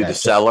 stuff Do you like do that. the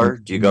cellar?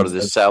 Do you go to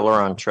the cellar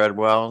on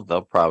Treadwell?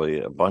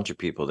 A bunch of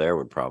people there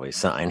would probably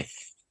sign.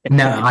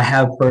 Now, I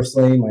have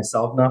personally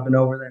myself not been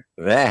over there.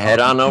 Yeah, head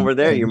on over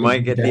there. You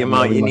might get the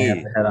amount you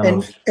need.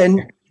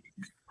 And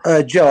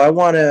Joe, I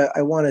want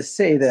to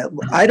say that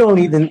I don't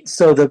even,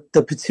 so the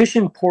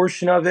petition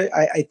portion of it,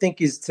 I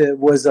think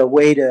was a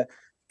way to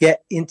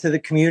get into the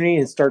community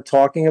and start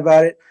talking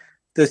about it.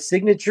 The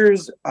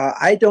signatures,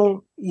 I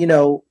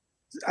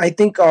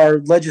think our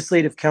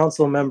legislative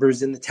council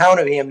members in the town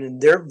of Hamden,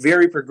 they're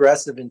very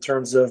progressive in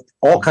terms of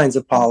all kinds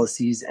of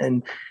policies.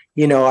 And,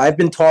 I've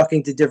been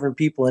talking to different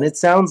people, and it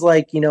sounds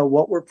like,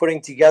 what we're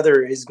putting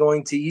together is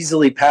going to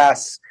easily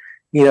pass,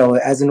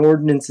 as an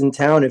ordinance in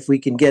town, if we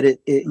can get it,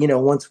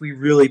 once we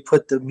really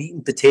put the meat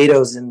and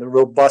potatoes and the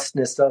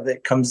robustness of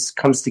it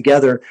comes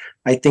together,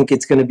 I think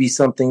it's going to be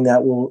something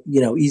that will,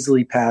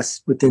 easily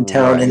pass within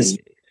town. Right. And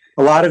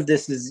a lot of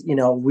this is,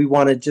 we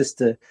wanted just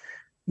to,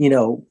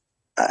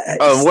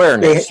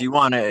 awareness. You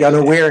want to get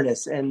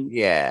awareness, and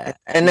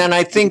and then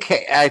I think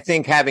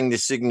having the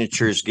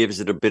signatures gives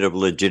it a bit of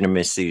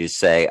legitimacy to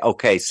say,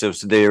 okay, so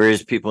there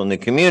is people in the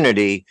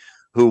community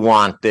who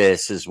want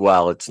this as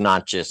well. It's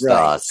not just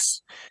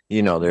us.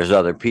 There's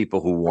other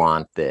people who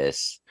want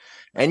this.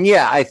 And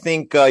yeah, I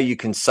think you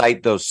can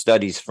cite those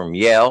studies from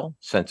Yale,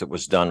 since it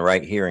was done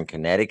right here in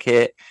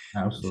Connecticut.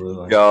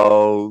 Absolutely.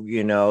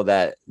 Show,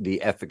 that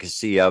the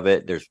efficacy of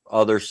it. There's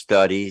other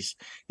studies.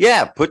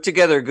 Yeah, put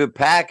together a good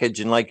package.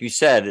 And like you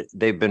said,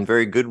 they've been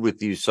very good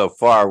with you so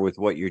far with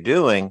what you're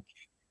doing.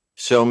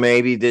 So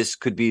maybe this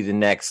could be the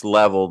next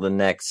level, the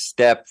next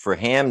step for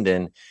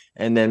Hamden.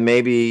 And then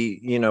maybe,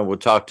 we'll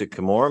talk to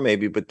Kimura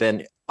maybe, but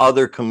then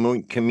other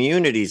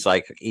communities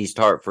like East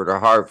Hartford or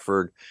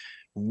Hartford,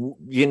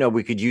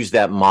 we could use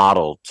that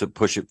model to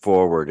push it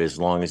forward as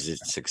long as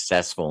it's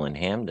successful in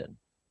Hamden.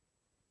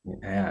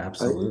 Yeah,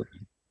 absolutely.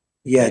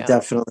 Yeah,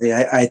 definitely.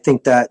 I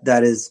think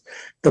that is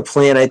the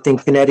plan. I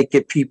think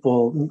Connecticut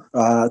people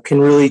can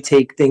really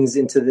take things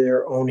into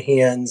their own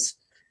hands.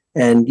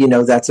 And,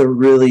 that's a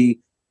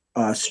really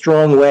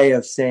strong way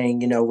of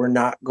saying, we're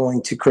not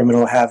going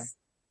to have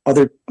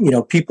other,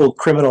 people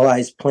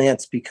criminalize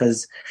plants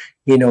because,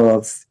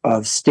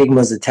 of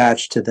stigmas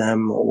attached to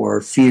them or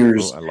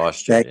fears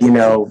that,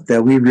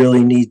 that we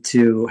really need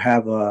to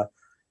have a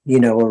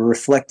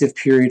reflective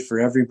period for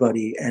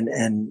everybody.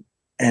 And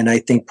I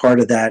think part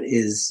of that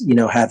is,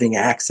 having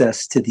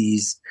access to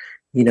these,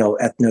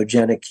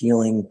 ethnogenic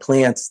healing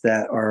plants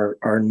that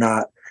are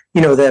not,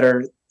 that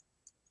are,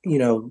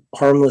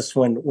 harmless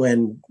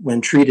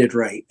when treated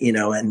right,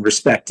 and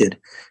respected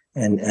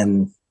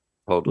and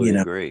totally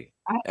agree.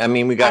 I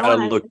mean, we got to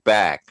look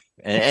back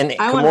and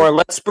Kimura,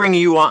 let's bring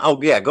you on.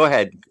 Oh yeah, go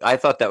ahead. I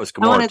thought that was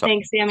Kimura. I want to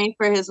thank Sammy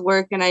for his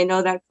work. And I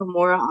know that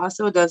Kimura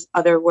also does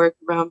other work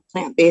around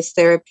plant-based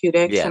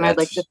therapeutics. And I'd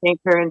like to thank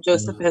her and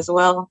Joseph as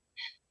well.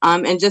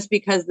 And just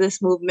because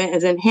this movement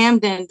is in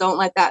Hamden, don't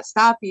let that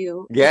stop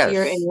you. Yes. If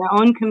you're in your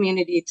own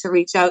community, to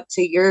reach out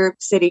to your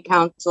city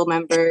council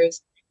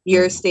members,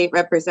 your state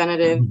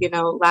representative.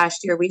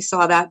 Last year we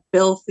saw that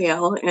bill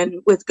fail, and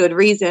with good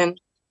reason.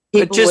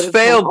 It just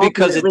failed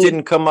because it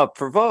didn't come up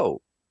for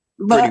vote.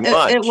 But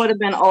it would have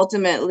been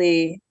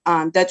ultimately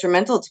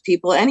detrimental to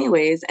people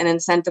anyways, and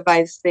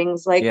incentivize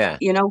things like,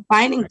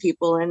 finding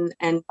people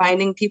and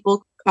finding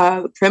people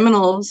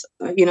criminals,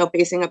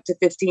 facing up to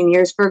 15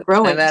 years for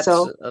growing. And that's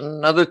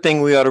another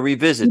thing we ought to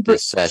revisit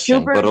this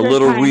session, but a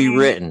little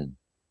rewritten.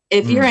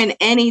 If you're in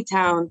any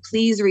town,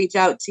 please reach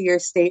out to your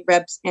state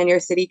reps and your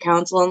city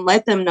council and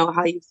let them know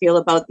how you feel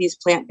about these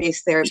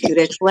plant-based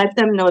therapeutics. Let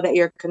them know that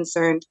you're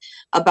concerned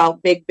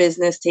about big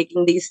business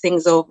taking these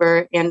things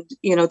over and,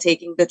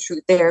 taking the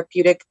true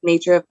therapeutic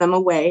nature of them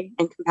away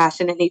and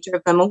compassionate nature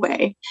of them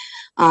away,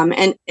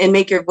 and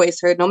make your voice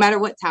heard no matter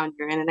what town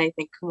you're in. And I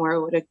think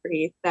Kimura would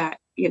agree that,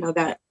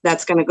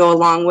 that's going to go a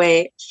long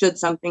way should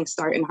something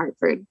start in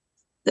Hartford.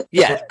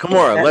 Yeah,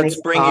 Kimura, let's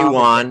bring you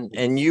on.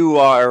 And you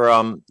are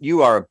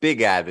a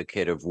big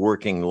advocate of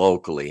working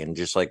locally. And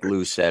just like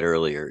Lou said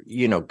earlier,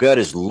 good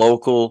as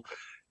local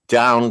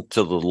down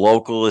to the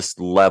localist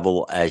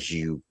level as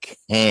you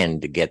can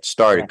to get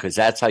started, because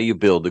that's how you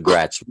build the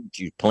grassroots.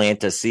 You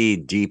plant a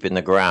seed deep in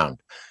the ground.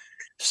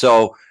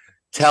 So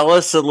tell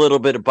us a little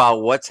bit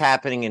about what's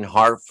happening in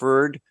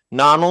Hartford,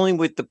 not only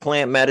with the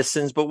plant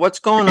medicines, but what's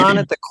going on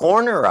at the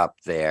corner up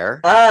there.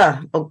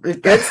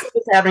 Good stuff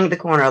is happening at the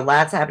corner. A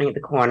lot's happening at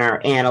the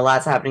corner, and a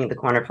lot's happening at the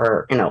corner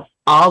for,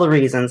 all the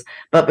reasons,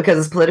 but because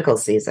it's political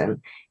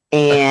season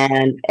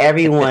and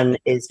everyone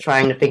is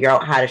trying to figure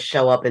out how to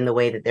show up in the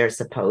way that they're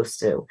supposed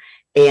to.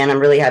 And I'm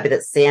really happy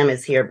that Sam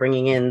is here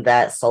bringing in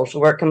that social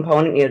work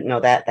component,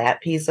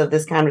 that piece of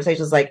this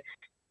conversation is like,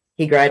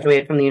 he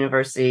graduated from the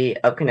University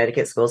of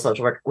Connecticut School of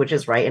Social Work, which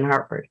is right in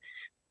Hartford.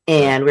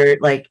 And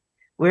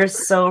we're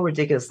so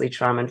ridiculously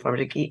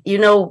trauma-informed.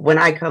 When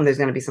I come, there's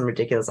going to be some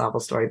ridiculous, awful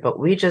story. But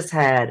we just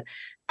had,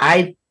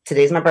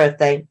 today's my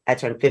birthday. I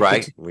turned 52.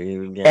 Right.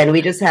 And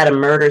we just had a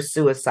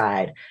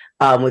murder-suicide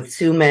with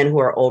two men who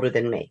are older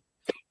than me.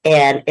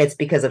 And it's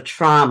because of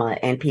trauma,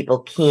 and people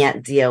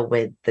can't deal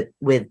with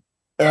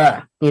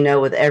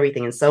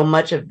everything. And so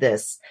much of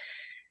this,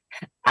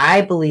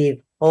 I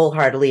believe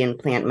wholeheartedly in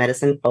plant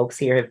medicine. Folks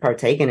here have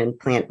partaken in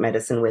plant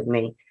medicine with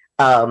me.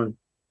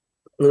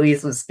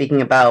 Louise was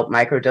speaking about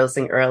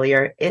microdosing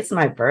earlier. It's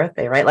my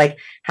birthday, right? Like,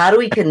 how do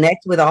we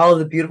connect with all of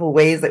the beautiful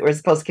ways that we're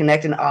supposed to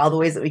connect and all the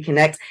ways that we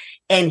connect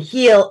and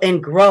heal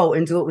and grow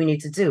and do what we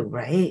need to do,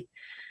 right?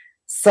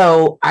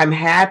 So I'm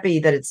happy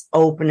that it's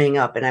opening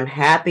up, and I'm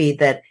happy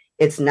that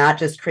it's not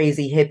just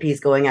crazy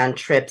hippies going on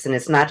trips, and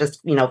it's not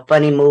just,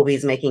 funny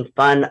movies making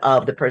fun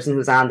of the person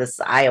who's on this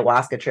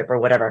ayahuasca trip or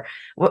whatever.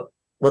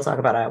 We'll talk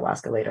about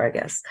ayahuasca later, I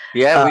guess.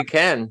 Yeah, we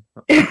can.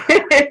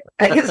 I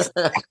guess.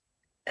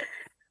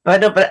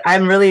 But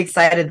I'm really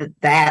excited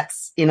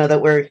that's,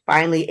 that we're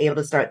finally able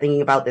to start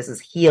thinking about this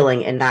as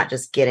healing and not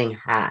just getting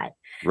high.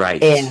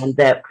 Right. And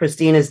that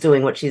Christine is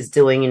doing what she's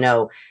doing,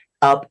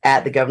 up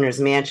at the governor's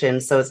mansion.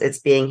 So it's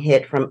being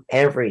hit from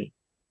every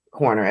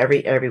corner,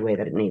 every way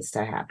that it needs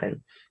to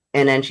happen.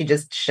 And then she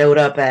just showed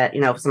up at,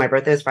 so my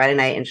birthday was Friday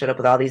night, and showed up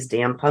with all these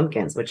damn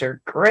pumpkins, which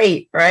are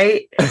great,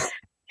 right?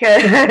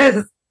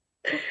 Because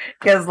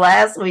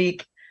last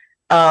week,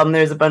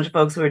 there's a bunch of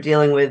folks who are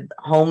dealing with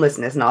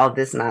homelessness and all of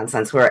this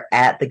nonsense who are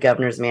at the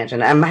governor's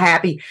mansion. I'm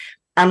happy.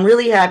 I'm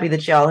really happy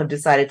that y'all have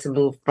decided to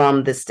move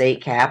from the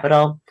state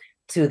capitol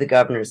to the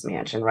governor's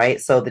mansion, right?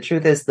 So the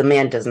truth is, the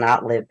man does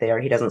not live there.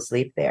 He doesn't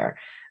sleep there.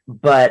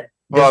 But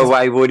well,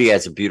 why would he?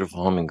 Has a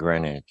beautiful home in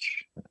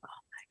Greenwich. Oh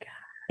my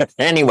God.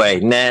 Anyway,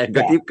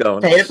 keep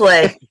going. Pay to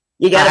play.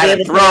 You got to be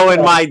able to throw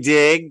in my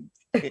dig.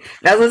 I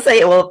was gonna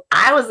say, well, if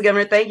I was the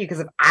governor, thank you, because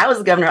if I was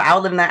the governor, I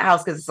would live in that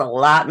house because it's a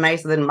lot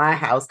nicer than my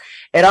house.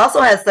 It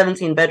also has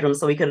 17 bedrooms,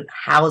 so we could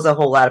house a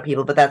whole lot of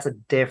people, but that's a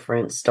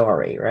different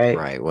story, right?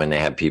 Right, when they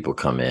have people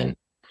come in.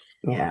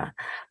 Yeah,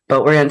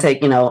 but we're gonna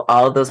take,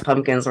 all of those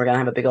pumpkins. We're gonna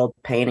have a big old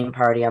painting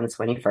party on the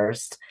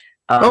 21st.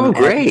 Oh,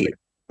 great!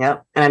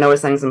 Yep, and I know we're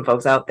sending some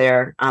folks out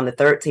there on the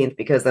 13th,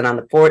 because then on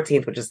the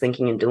 14th, which is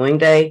Thinking and Doing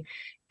Day,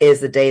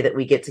 is the day that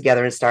we get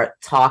together and start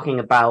talking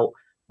about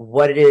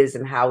what it is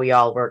and how we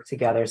all work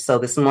together. So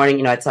this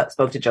morning, I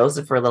spoke to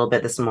Joseph for a little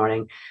bit this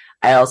morning.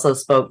 I also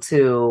spoke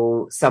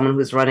to someone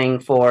who's running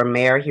for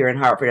mayor here in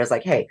Hartford. I was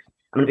like, hey,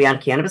 I'm going to be on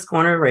Cannabis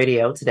Corner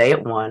Radio today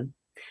at 1.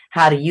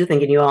 How do you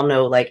think? And you all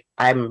know,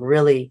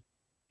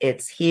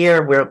 it's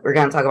here. We're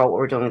going to talk about what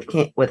we're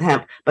doing with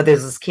hemp, but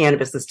there's this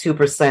cannabis, this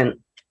 2%,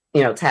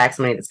 tax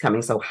money that's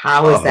coming. So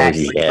how is that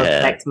going to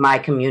affect my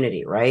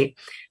community, right?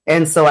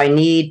 And so I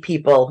need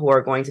people who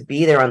are going to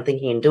be there on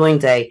Thinking and Doing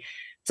Day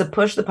to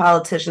push the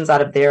politicians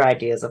out of their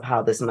ideas of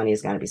how this money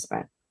is going to be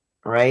spent,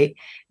 right?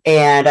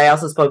 And I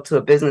also spoke to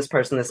a business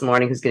person this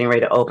morning who's getting ready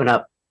to open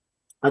up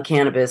a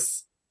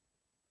cannabis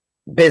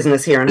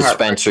business here in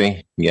dispensary.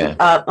 Hartford.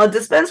 Yeah, a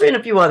dispensary and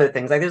a few other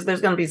things. There's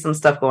going to be some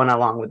stuff going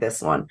along with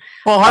this one.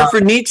 Well,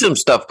 Hartford needs some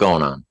stuff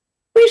going on.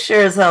 We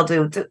sure as hell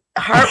do.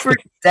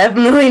 Hartford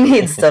definitely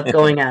needs stuff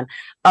going on,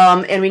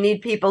 and we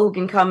need people who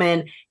can come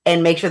in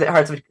and make sure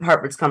that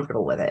Hartford's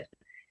comfortable with it.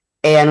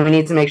 And we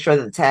need to make sure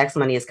that the tax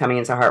money is coming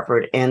into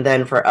Hartford. And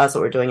then for us,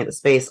 what we're doing at the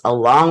space,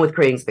 along with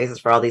creating spaces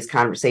for all these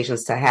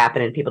conversations to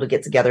happen and people to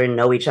get together and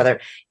know each other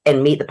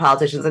and meet the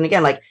politicians. And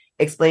again,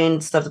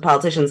 explain stuff to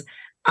politicians.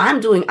 I'm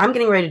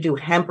getting ready to do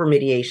hemp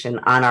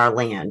remediation on our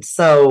land.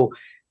 So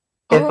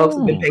if folks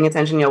have been paying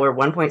attention, we're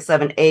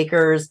 1.7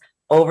 acres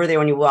over there.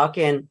 When you walk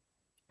in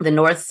the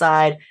north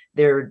side,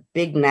 there are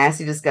big,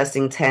 nasty,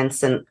 disgusting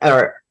tents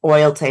or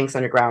oil tanks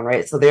underground,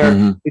 right? So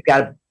we've got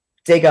to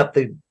dig up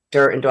the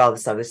dirt and do all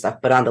this other stuff.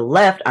 But on the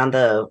left, on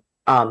the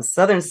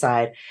southern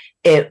side,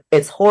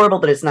 it's horrible,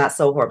 but it's not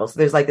so horrible. So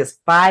there's this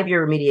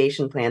 5-year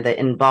remediation plan that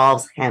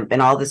involves hemp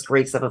and all this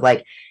great stuff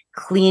of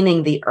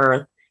cleaning the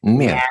earth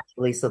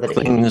naturally so that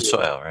cleaning the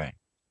soil, right?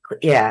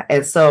 Yeah.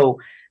 And so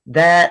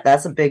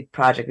that's a big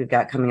project we've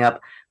got coming up,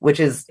 which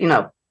is,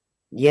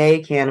 yay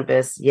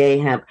cannabis, yay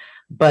hemp,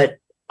 but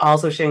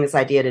also sharing this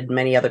idea to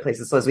many other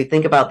places. So as we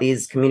think about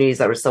these communities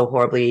that were so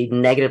horribly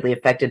negatively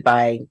affected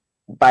by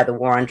the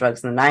war on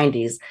drugs in the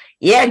 90s,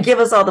 give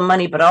us all the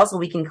money, but also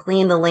we can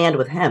clean the land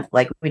with hemp.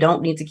 We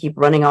don't need to keep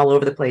running all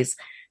over the place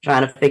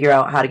trying to figure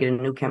out how to get a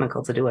new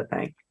chemical to do a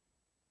thing.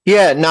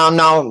 Yeah.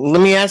 Now,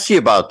 let me ask you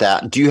about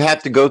that. Do you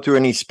have to go through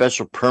any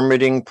special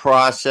permitting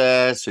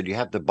process, or do you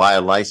have to buy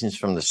a license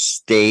from the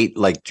state,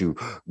 to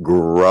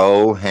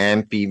grow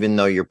hemp, even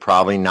though you're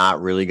probably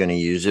not really going to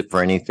use it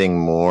for anything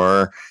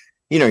more?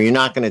 You're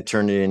not going to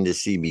turn it into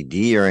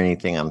CBD or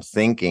anything. I'm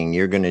thinking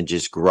you're going to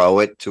just grow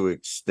it to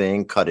its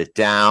thing, cut it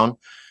down,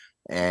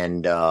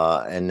 and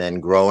then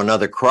grow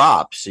another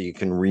crop so you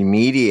can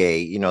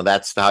remediate.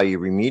 That's how you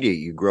remediate.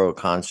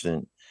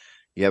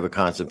 You have a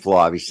constant flow.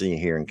 Obviously,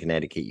 here in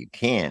Connecticut, you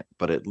can't,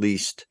 but at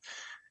least.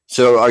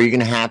 So, are you going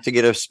to have to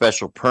get a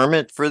special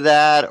permit for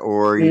that,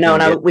 or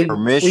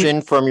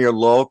permission from your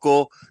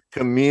local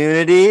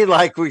community,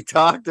 like we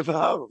talked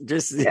about?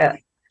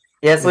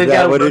 Yes, we've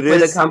got to work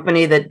with a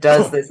company that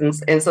does this.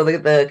 And so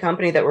the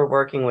company that we're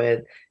working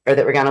with, or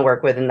that we're going to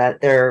work with, and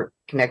that they're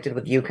connected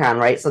with UConn,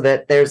 right? So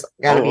that there's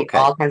got to be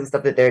all kinds of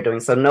stuff that they're doing.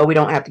 So no, we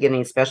don't have to get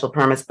any special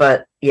permits,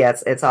 but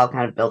it's all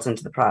kind of built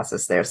into the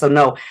process there. So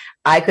no,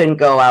 I couldn't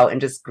go out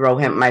and just grow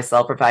hemp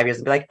myself for 5 years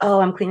and be like,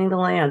 oh, I'm cleaning the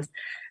land.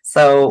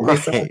 So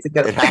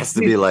it has to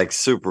be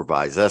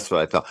supervised. That's what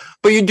I thought.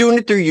 But you're doing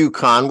it through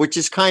UConn, which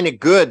is kind of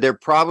good. They're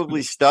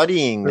probably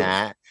studying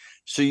that.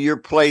 So your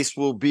place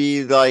will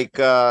be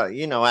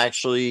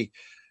actually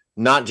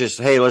not just,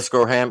 hey, let's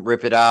grow hemp,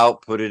 rip it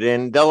out, put it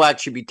in. They'll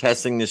actually be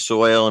testing the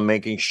soil and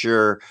making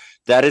sure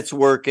that it's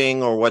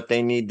working or what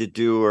they need to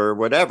do or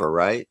whatever,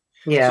 right?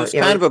 Yeah. So it's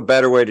kind of a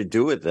better way to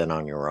do it than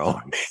on your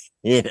own.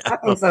 I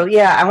think so.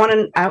 Yeah. I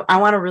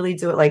want to really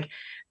do it.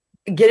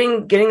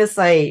 Getting the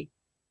site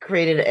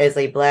created as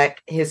a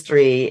Black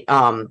history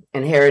and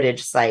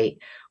heritage site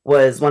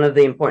was one of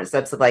the important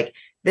steps of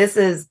this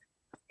is,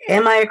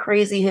 am I a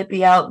crazy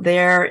hippie out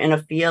there in a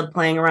field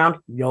playing around?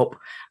 Nope.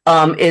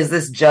 Is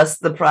this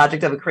just the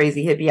project of a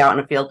crazy hippie out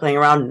in a field playing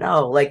around?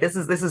 No. This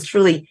is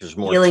truly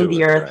healing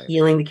the earth, right?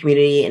 Healing the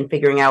community, and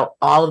figuring out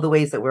all of the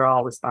ways that we're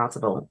all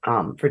responsible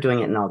for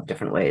doing it in all the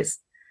different ways,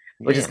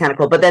 which is kind of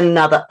cool. But then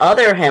now the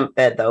other hemp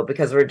bed, though,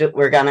 because we're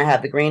going to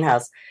have the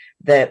greenhouse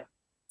that,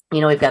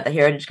 we've got the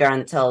heritage garden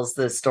that tells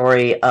the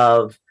story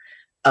of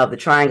the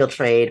triangle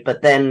trade,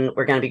 but then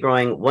we're going to be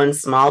growing one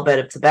small bed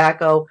of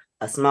tobacco,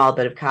 a small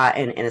bit of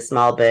cotton, and a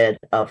small bit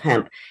of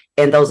hemp.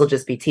 And those will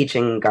just be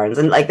teaching gardens.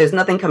 And like, there's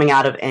nothing coming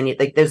out of any,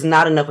 like, there's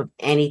not enough of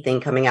anything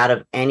coming out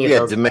of any of Yeah,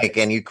 those. to make,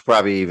 and you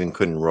probably even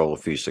couldn't roll a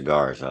few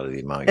cigars out of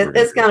the amount.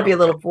 It's going to be a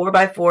little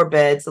 4x4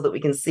 bed so that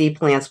we can see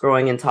plants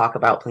growing and talk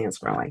about plants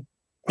growing.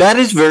 That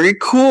is very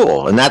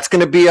cool. And that's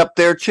going to be up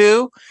there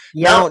too.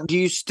 Yep. Now, do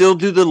you still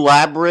do the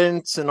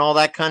labyrinths and all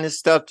that kind of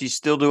stuff? Do you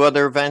still do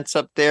other events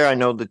up there? I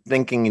know the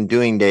Thinking and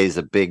Doing Day is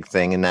a big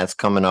thing, and that's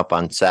coming up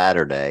on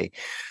Saturday.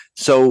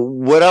 So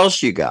what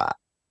else you got?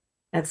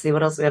 Let's see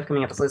what else we have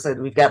coming up. So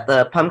we've got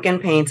the pumpkin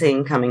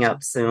painting coming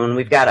up soon.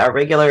 We've got our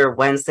regular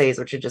Wednesdays,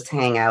 which are just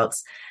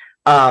hangouts.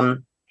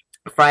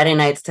 Friday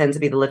nights tend to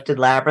be the Lifted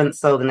Labyrinth.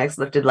 So the next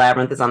Lifted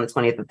Labyrinth is on the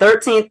 20th and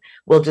 13th.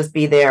 We'll just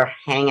be there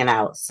hanging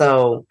out.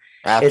 So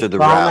After the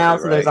fall rally, now,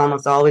 so right? there's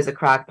almost always a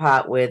crock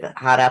pot with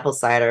hot apple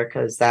cider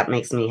because that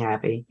makes me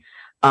happy.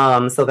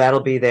 So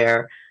that'll be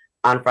there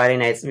on Friday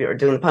nights. We're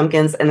doing the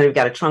pumpkins, and then we've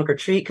got a trunk or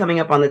treat coming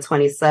up on the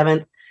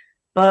 27th.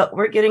 But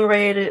we're getting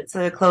ready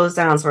to close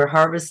down. So we're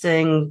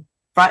harvesting.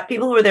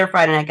 People who were there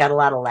Friday night got a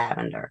lot of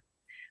lavender.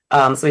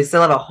 So we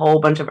still have a whole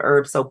bunch of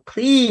herbs. So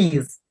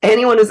please,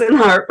 anyone who's in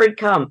Hartford,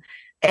 come.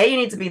 You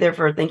need to be there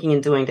for Thinking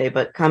and Doing Day,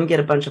 but come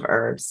get a bunch of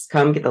herbs.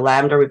 Come get the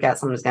lavender. We've got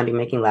someone who's going to be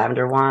making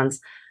lavender wands.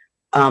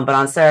 But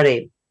on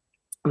Saturday,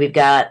 we've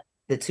got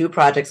the two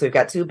projects. We've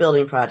got two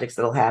building projects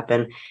that'll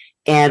happen.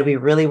 And we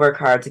really work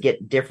hard to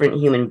get different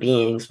human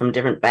beings from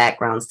different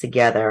backgrounds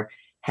together,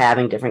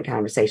 having different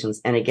conversations.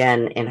 And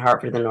again, in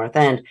Hartford, the North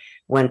End,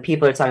 when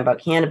people are talking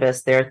about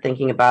cannabis, they're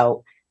thinking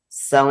about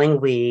selling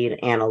weed.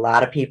 And a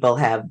lot of people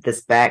have this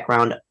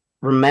background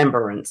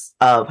remembrance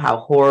of how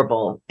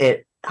horribly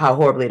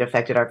it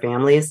affected our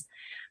families.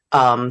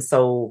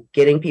 So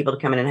getting people to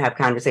come in and have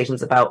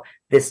conversations about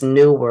this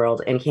new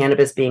world and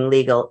cannabis being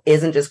legal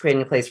isn't just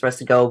creating a place for us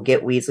to go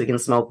get weed so we can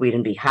smoke weed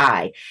and be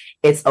high.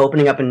 It's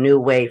opening up a new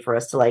way for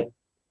us to like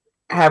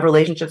have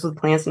relationships with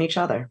plants and each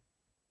other.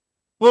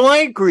 Well, I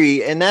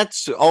agree. And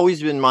that's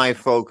always been my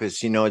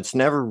focus. You know, it's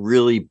never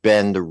really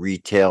been the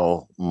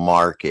retail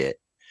market.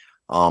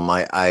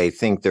 I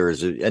think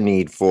there's a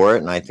need for it,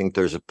 and I think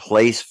there's a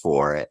place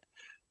for it.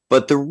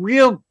 But the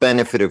real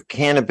benefit of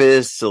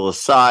cannabis,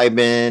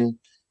 psilocybin,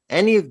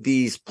 any of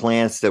these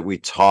plants that we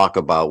talk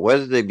about,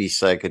 whether they be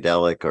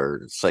psychedelic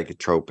or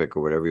psychotropic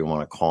or whatever you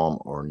want to call them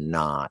or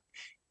not,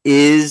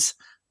 is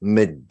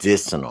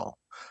medicinal.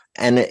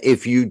 And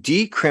if you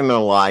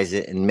decriminalize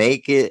it and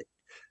make it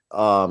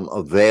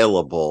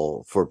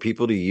available for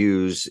people to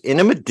use in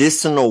a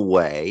medicinal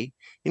way,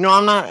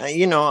 I'm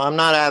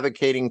not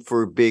advocating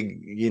for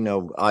big,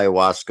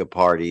 ayahuasca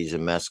parties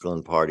and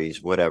mescaline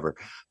parties, whatever,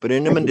 but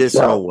in a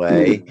medicinal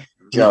way.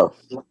 Joe.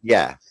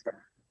 Yeah.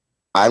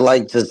 I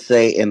like to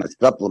say in a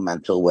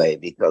supplemental way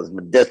because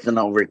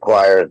medicinal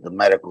requires the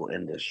medical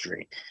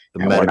industry.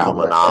 The medical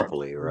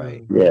monopoly,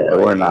 right? Yeah, right.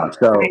 We're not.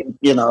 So,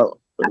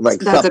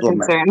 like that's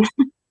supplement. a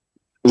concern.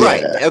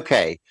 Right. Yeah.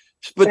 Okay.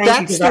 But Thank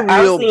that's you, the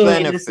real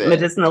benefit.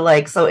 Medicinal,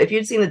 like, so if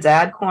you'd seen the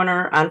Dad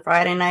Corner on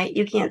Friday night,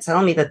 you can't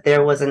tell me that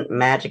there wasn't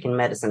magic and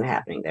medicine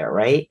happening there,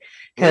 right?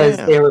 Because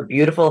there were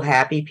beautiful,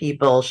 happy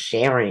people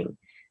sharing,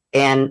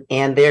 and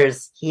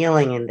there's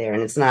healing in there,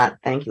 and it's not,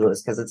 thank you,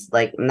 Louis, because it's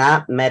like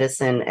not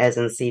medicine as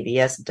in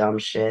CVS dumb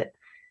shit,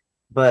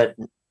 but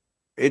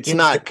it's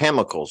not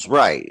chemicals,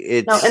 right?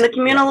 It's and the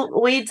communal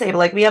weed table,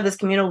 like we have this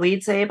communal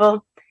weed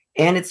table,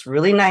 and it's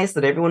really nice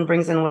that everyone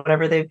brings in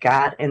whatever they've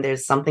got, and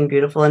there's something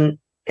beautiful and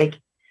like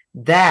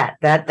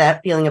that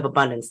feeling of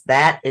abundance,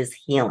 that is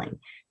healing.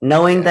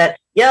 Knowing that,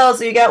 so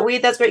you got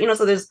weed, that's great.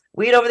 So there's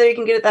weed over there, you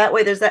can get it that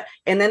way. There's that.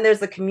 And then there's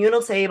the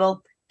communal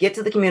table, get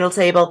to the communal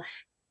table.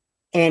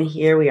 And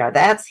here we are.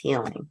 That's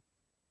healing.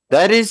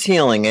 That is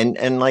healing.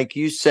 And like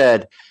you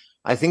said,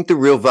 I think the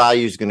real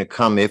value is going to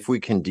come if we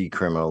can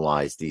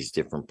decriminalize these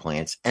different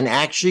plants and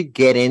actually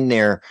get in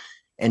there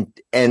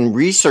and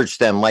research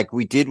them like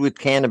we did with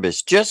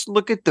cannabis. Just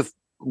look at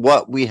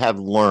what we have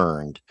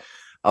learned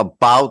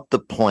about the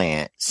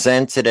plant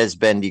since it has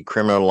been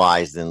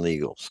decriminalized in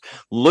legals.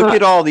 Look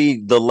at all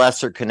the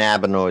lesser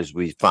cannabinoids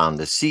we found,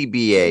 the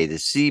CBA, the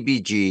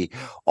CBG,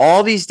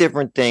 all these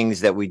different things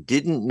that we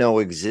didn't know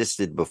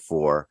existed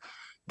before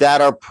that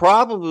are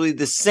probably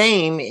the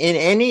same in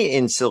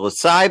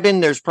psilocybin.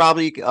 There's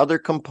probably other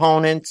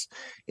components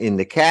in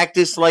the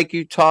cactus, like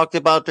you talked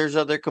about. There's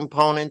other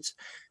components.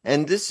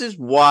 And this is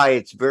why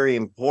it's very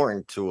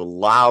important to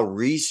allow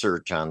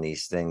research on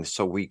these things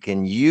so we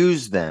can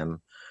use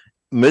them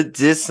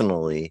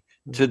medicinally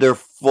to their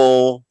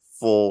full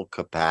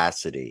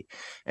capacity.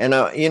 And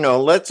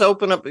let's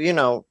open up,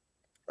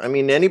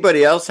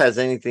 anybody else has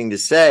anything to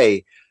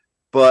say,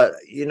 but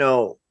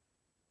to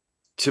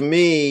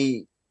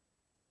me,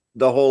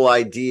 the whole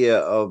idea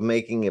of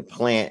making a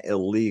plant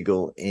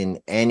illegal in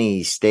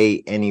any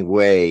state, any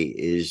way,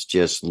 is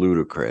just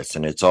ludicrous,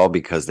 and it's all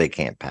because they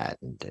can't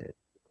patent it.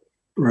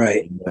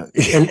 Right.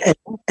 And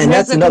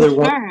that's another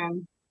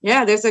one.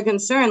 Yeah, there's a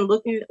concern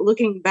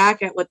looking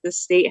back at what the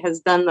state has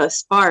done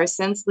thus far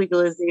since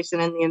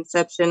legalization and the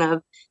inception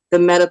of the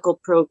medical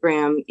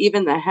program,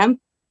 even the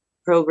hemp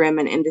program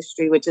and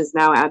industry, which is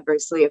now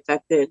adversely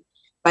affected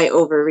by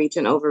overreach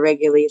and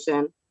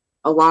overregulation,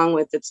 along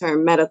with the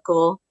term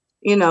medical,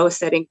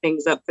 setting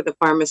things up for the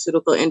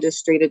pharmaceutical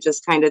industry to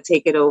just kind of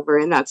take it over.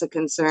 And that's a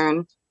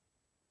concern.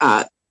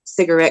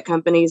 Cigarette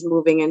companies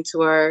moving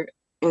into our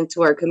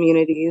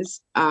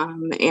communities,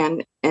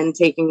 and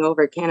taking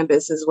over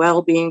cannabis as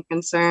well, being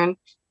concerned.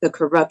 The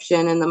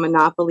corruption and the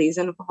monopolies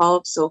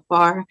involved so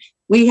far.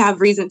 We have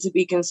reason to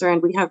be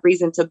concerned. We have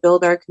reason to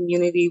build our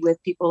community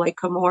with people like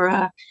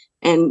Kamora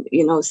and,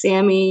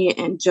 Sammy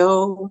and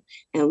Joe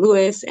and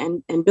Lewis,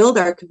 and build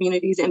our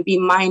communities and be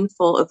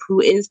mindful of who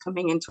is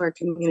coming into our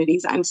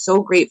communities. I'm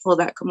so grateful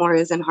that Kamora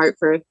is in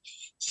Hartford.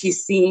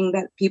 She's seeing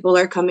that people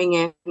are coming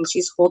in, and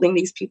she's holding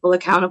these people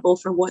accountable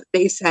for what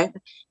they said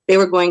they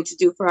were going to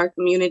do for our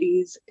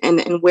communities,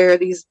 and where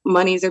these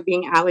monies are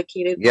being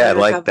allocated. Yeah, I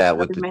like that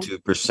with the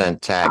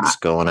 2% tax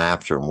going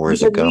after them.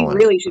 Where's it going? We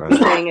really should be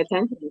paying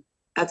attention.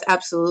 That's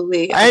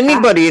absolutely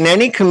anybody in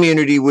any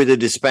community with a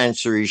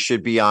dispensary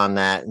should be on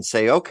that and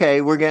say,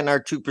 okay, we're getting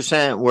our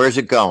 2%. Where's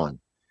it going?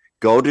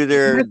 Go to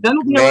their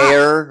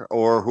mayor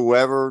or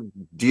whoever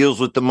deals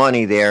with the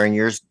money there in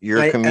your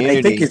community.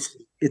 I think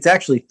it's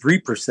actually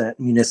 3%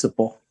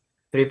 municipal.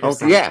 3%.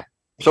 Oh, yeah.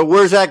 So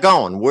where's that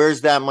going? Where's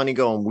that money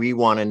going? We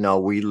want to know.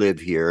 We live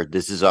here.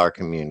 This is our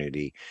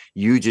community.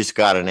 You just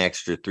got an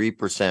extra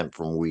 3%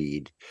 from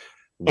weed.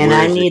 And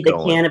I need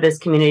the cannabis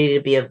community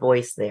to be a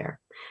voice there.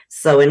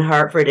 So in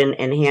Hartford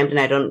and Hampton,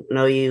 I don't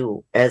know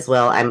you as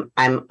well.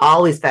 I'm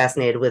always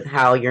fascinated with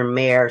how your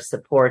mayor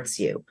supports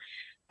you.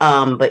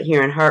 But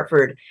here in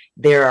Hartford,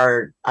 there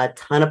are a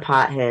ton of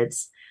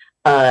potheads,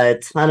 a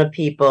ton of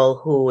people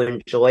who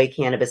enjoy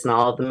cannabis in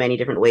all of the many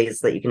different ways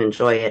that you can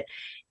enjoy it.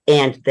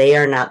 And they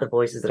are not the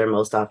voices that are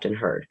most often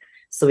heard.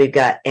 So we've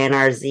got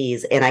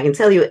NRZs, and I can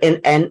tell you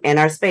in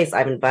our space,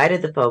 I've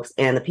invited the folks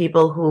and the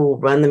people who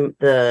run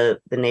the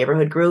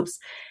neighborhood groups.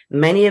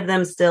 Many of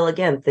them still,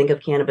 again, think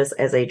of cannabis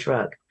as a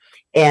drug.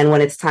 And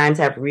when it's time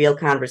to have real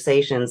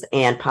conversations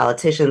and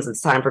politicians,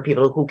 it's time for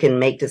people who can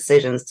make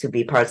decisions to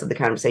be parts of the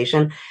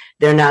conversation.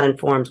 They're not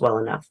informed well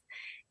enough.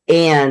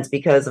 And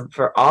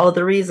for all of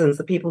the reasons,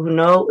 the people who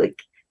know,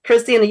 like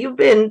Christina, you've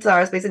been to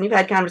our space and you've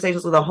had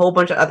conversations with a whole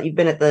bunch of other, you've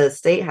been at the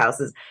state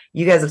houses.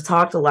 You guys have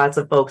talked to lots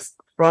of folks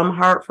from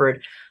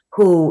Hartford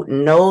who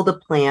know the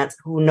plant,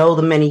 who know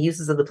the many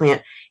uses of the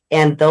plant.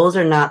 And those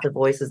are not the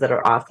voices that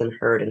are often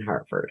heard in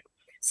Hartford.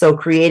 So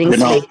creating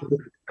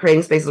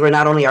spaces where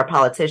not only our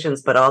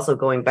politicians, but also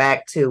going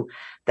back to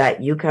that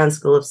UConn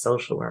School of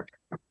Social Work,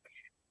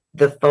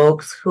 the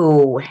folks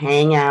who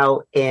hang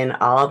out in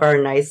all of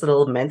our nice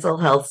little mental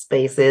health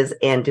spaces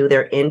and do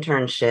their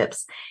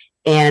internships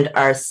and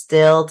are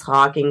still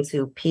talking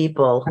to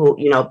people who,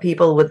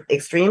 people with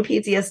extreme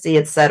PTSD,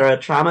 et cetera,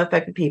 trauma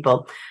affected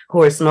people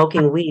who are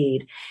smoking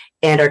weed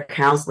and are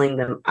counseling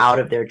them out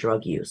of their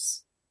drug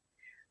use.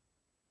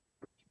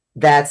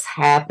 That's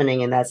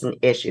happening, and that's an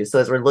issue. So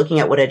as we're looking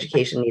at what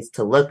education needs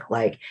to look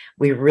like,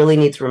 we really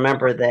need to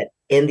remember that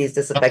in these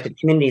disaffected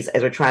communities,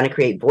 as we're trying to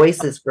create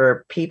voices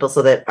for people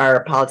so that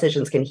our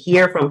politicians can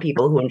hear from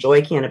people who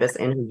enjoy cannabis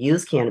and who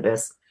use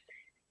cannabis,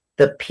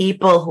 the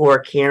people who are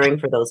caring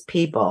for those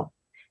people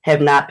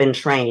have not been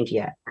trained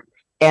yet.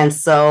 And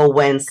so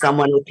when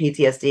someone with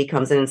PTSD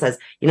comes in and says,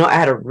 I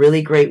had a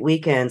really great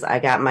weekend. I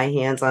got my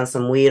hands on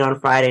some weed on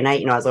Friday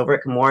night. I was over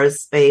at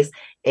Kamora's space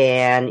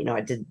and, I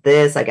did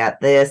this, I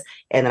got this,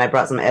 and then I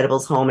brought some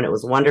edibles home and it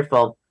was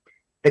wonderful.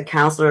 The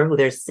counselor who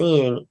they're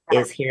seeing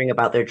is hearing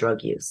about their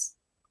drug use.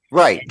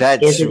 Right.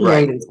 That's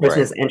right. This person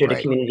has entered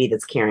a community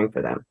that's caring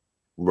for them.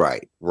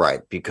 Right.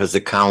 Because the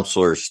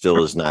counselor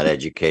still is not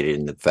educated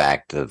in the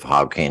fact of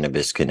how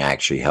cannabis can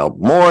actually help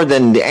more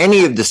than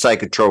any of the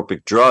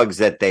psychotropic drugs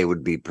that they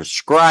would be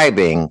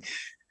prescribing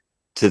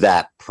to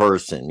that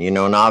person, and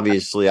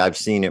obviously I've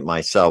seen it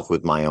myself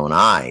with my own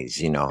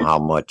eyes,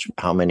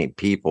 how many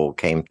people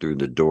came through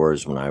the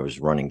doors when I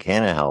was running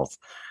Canna Health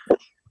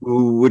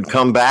who would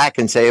come back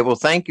and say, well,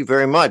 thank you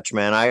very much,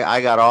 man.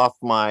 I got off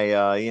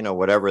my,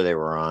 whatever they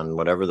were on,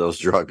 whatever those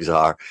drugs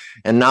are.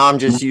 And now I'm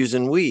just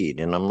using weed.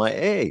 And I'm like,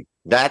 hey,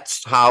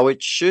 that's how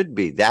it should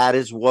be. That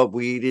is what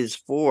weed is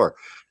for.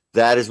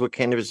 That is what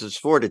cannabis is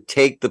for, to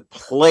take the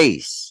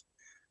place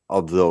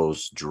of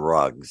those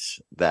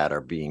drugs that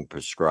are being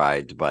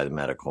prescribed by the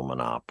medical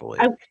monopoly.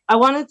 I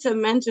wanted to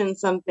mention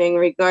something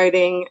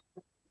regarding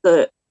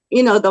the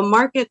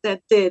market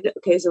that did.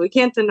 Okay, so we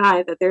can't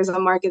deny that there's a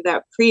market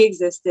that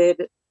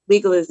pre-existed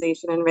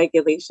legalization and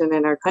regulation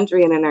in our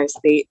country and in our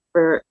state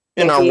for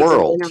in our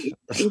world.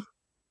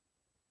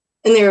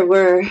 And there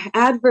were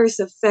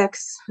adverse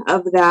effects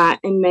of that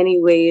in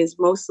many ways,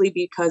 mostly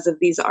because of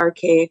these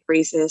archaic,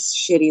 racist,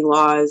 shitty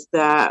laws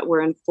that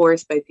were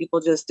enforced by people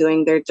just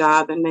doing their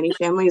job, and many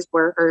families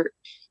were hurt.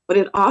 But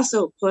it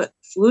also put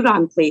food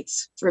on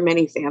plates for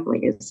many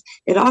families.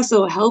 It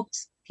also helped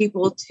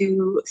people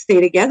to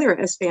stay together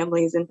as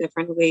families in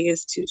different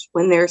ways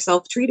when they're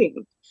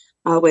self-treating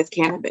with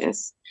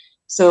cannabis.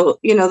 So,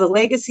 the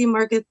legacy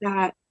market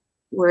that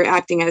we're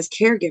acting as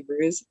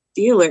caregivers,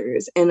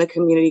 dealers in the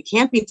community,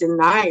 can't be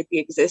denied the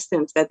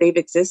existence that they've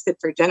existed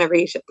for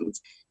generations.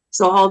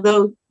 So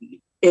although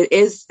it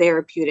is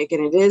therapeutic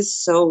and it is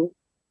so,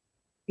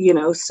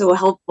 so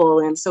helpful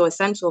and so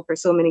essential for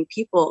so many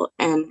people,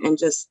 and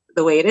just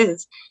the way it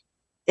is.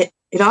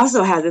 It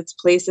also has its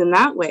place in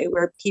that way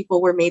where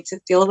people were made to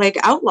feel like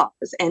outlaws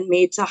and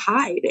made to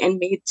hide and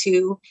made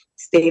to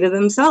stay to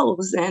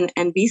themselves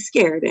and be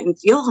scared and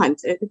feel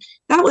hunted.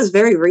 That was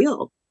very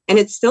real. And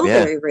it's still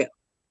very real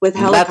with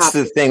helicopters.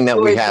 That's the thing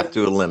that we have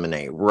to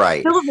eliminate.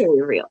 Right. Still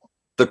very real.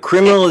 The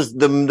criminal is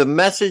the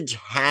message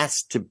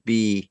has to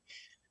be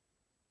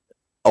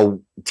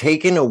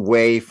taken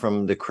away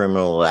from the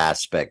criminal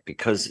aspect,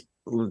 because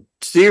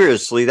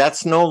seriously,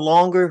 that's no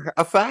longer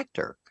a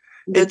factor.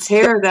 The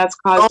terror that's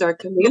caused our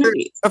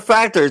communities. A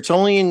factor. It's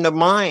only in the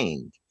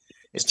mind.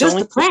 It's just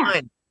only a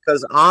plan.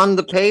 Because on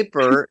the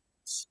paper,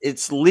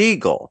 it's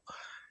legal.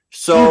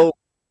 So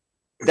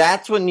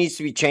that's what needs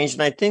to be changed.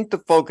 And I think the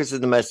focus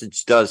of the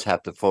message does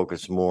have to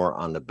focus more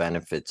on the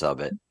benefits of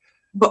it.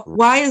 But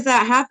why is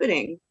that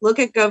happening? Look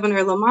at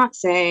Governor Lamont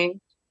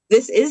saying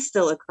this is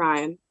still a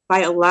crime by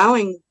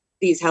allowing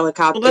these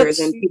helicopters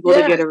and people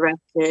to get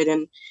arrested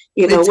and,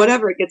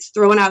 whatever, it gets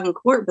thrown out in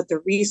court, but the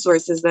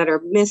resources that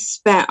are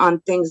misspent on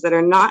things that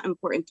are not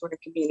important to our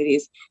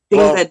communities,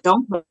 things that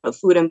don't put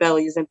food in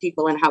bellies and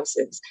people in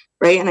houses,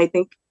 right? And I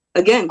think,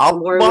 again,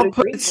 I'll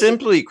put it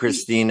simply,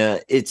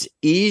 Christina, it's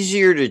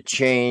easier to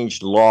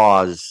change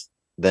laws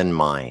than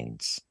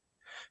minds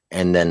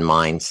and then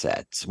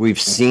mindsets.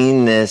 We've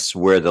seen this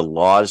where the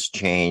laws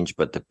change,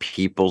 but the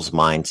people's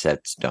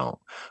mindsets don't.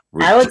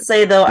 I would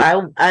say, though,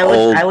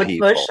 I would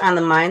push on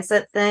the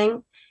mindset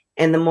thing,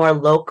 and the more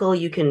local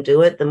you can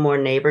do it, the more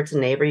neighbor to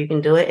neighbor you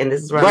can do it. And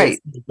this is where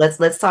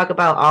let's talk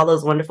about all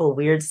those wonderful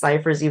weird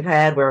ciphers you've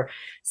had where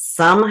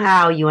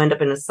somehow you end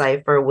up in a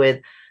cipher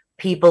with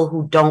people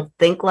who don't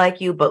think like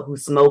you, but who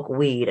smoke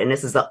weed. And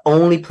this is the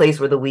only place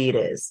where the weed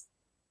is.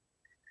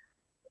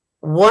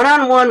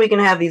 One-on-one, we can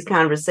have these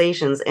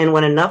conversations. And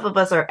when enough of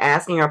us are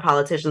asking our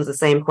politicians the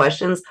same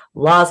questions,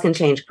 laws can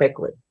change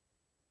quickly.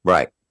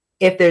 Right.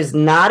 If there's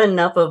not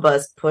enough of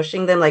us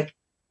pushing them, like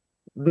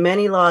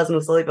many laws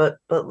move slowly, but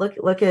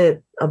look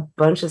at a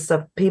bunch of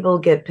stuff. People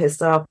get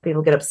pissed off.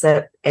 People get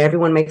upset.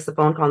 Everyone makes the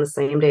phone call on the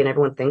same day and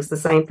everyone thinks the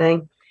same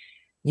thing.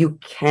 You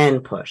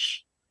can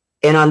push.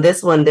 And on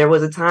this one, there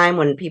was a time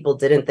when people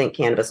didn't think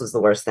cannabis was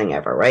the worst thing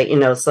ever,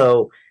 right?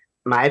 So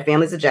my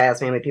family's a jazz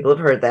family. People have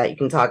heard that.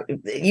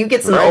 You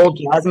get some old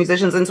jazz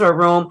musicians into a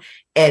room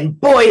and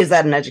boy, is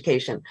that an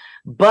education.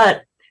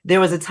 But there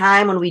was a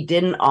time when we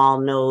didn't all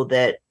know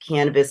that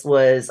cannabis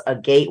was a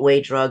gateway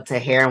drug to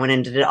heroin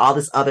and did all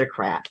this other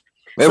crap.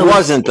 It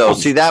wasn't, though.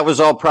 See, that was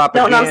all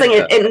propaganda. No, I'm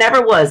saying it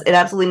never was. It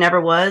absolutely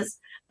never was.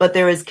 But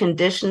there is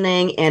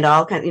conditioning and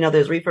all kinds.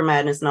 There's reefer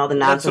madness and all the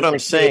nonsense. That's what I'm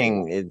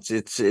saying.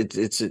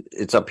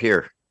 It's up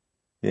here.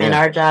 Yeah. And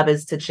our job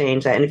is to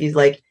change that. And if he's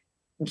like,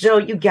 Joe,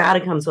 you got to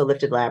come to a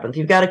lifted labyrinth.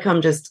 You've got to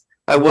come.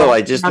 I will.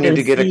 I just need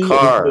to get a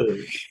car.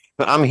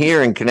 I'm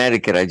here in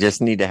Connecticut. I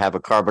just need to have a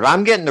car, but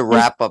I'm getting the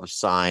wrap up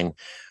sign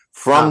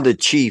from the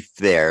chief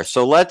there.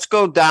 So let's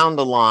go down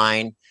the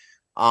line.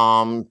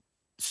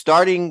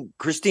 Starting,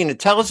 Christina,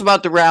 tell us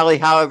about the rally,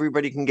 how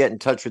everybody can get in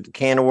touch with the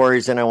Canna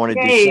Warriors. And I want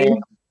to do Sam.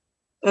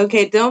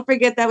 Okay. Don't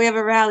forget that we have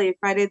a rally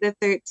Friday the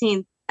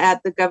 13th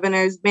at the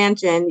governor's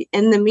mansion.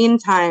 In the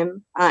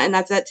meantime, and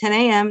that's at 10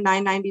 a.m.,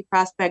 990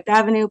 Prospect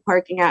Avenue,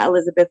 parking at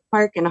Elizabeth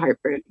Park in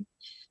Hartford.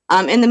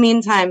 In the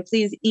meantime,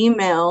 please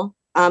email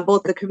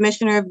both the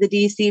commissioner of the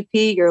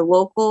DCP, your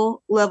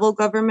local level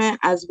government,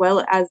 as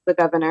well as the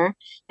governor.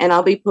 And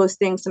I'll be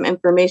posting some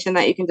information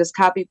that you can just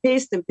copy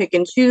paste and pick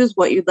and choose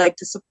what you'd like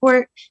to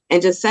support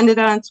and just send it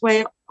on its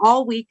way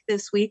all week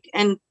this week.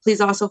 And please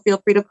also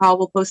feel free to call.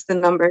 We'll post the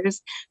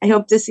numbers. I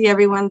hope to see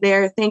everyone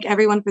there. Thank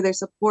everyone for their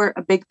support.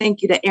 A big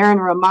thank you to Aaron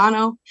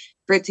Romano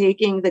for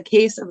taking the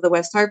case of the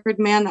West Hartford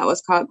man that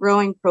was caught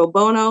growing pro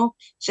bono.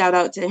 Shout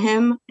out to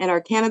him and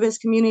our cannabis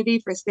community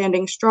for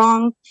standing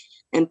strong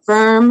and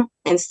firm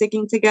and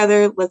sticking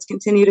together. Let's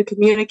continue to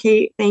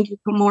communicate. Thank you,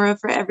 Kimora,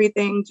 for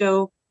everything,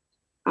 Joe.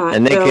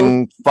 And they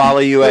can follow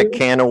you at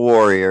Canna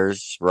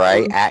Warriors,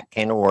 right? At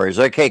Canna Warriors.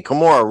 Okay,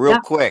 Kimora, real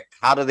quick.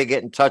 How do they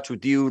get in touch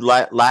with you?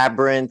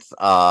 Labyrinth,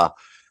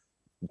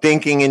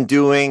 Thinking and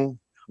Doing.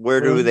 Where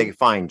do they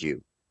find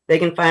you? They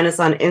can find us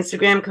on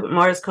Instagram,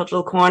 Kimora's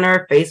Cultural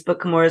Corner, Facebook,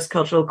 Kimora's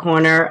Cultural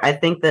Corner. I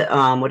think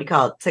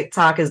that,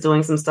 TikTok is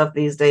doing some stuff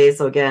these days.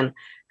 So again,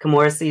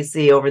 Kimora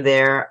CC over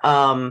there.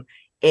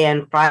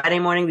 And Friday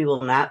morning, we will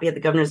not be at the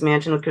governor's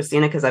mansion with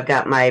Christina because I've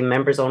got my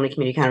members only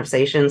community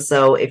conversation.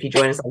 So if you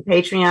join us on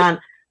Patreon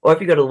or if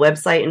you go to the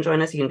website and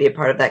join us, you can be a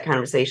part of that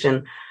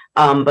conversation.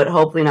 But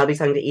hopefully, and I'll be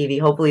talking to Evie,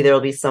 hopefully there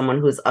will be someone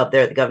who's up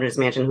there at the governor's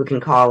mansion who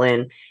can call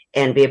in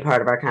and be a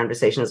part of our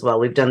conversation as well.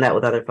 We've done that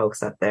with other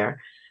folks up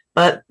there.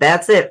 But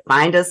that's it.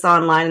 Find us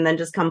online and then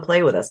just come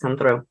play with us. Come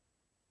through.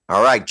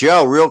 All right,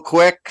 Joe, real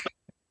quick.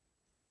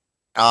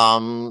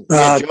 Joe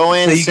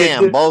and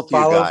Sam, both you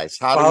guys.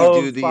 How do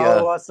we do the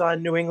follow us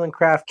on New England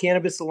Craft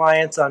Cannabis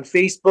Alliance on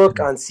Facebook,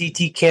 on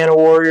CT Canna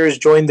Warriors,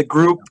 join the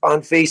group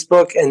on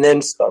Facebook, and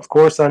then of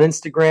course on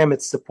Instagram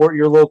it's Support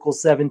Your Local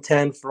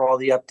 710 for all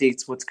the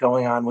updates, what's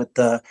going on with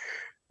the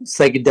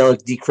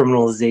psychedelic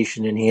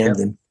decriminalization in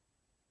Hamden.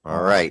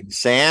 All right.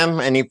 Sam,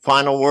 any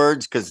final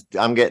words? Because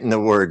I'm getting the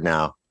word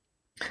now.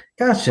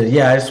 Gotcha.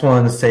 Yeah, I just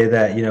wanted to say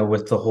that,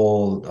 with the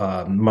whole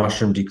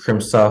mushroom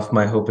decrim stuff,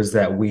 my hope is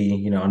that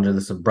we, under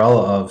this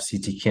umbrella of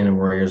CT Canon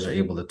Warriors, are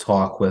able to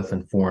talk with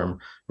and form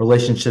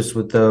relationships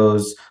with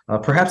those,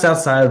 perhaps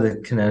outside of the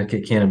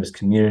Connecticut cannabis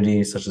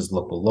community, such as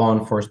local law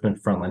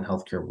enforcement, frontline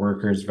healthcare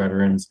workers,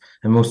 veterans,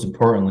 and most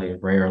importantly,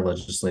 our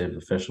legislative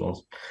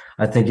officials.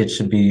 I think it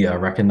should be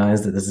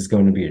recognized that this is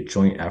going to be a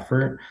joint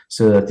effort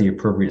so that the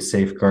appropriate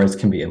safeguards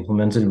can be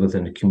implemented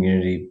within a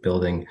community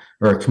building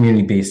or a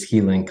community-based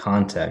healing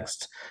context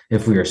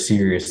if we are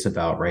serious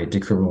about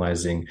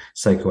decriminalizing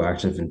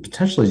psychoactive and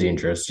potentially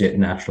dangerous yet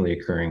naturally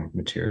occurring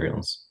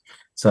materials.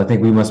 So I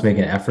think we must make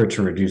an effort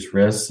to reduce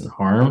risks and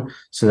harm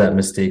so that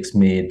mistakes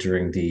made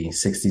during the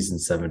 60s and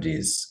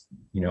 70s,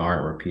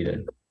 aren't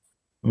repeated.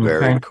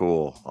 Very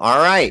cool. All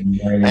right.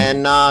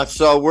 And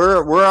so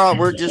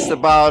we're just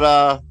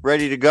about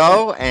ready to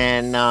go.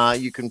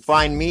 And you can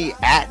find me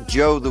at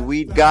Joe the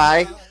Weed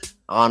Guy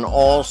on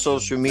all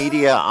social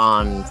media,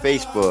 on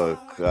Facebook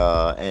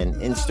and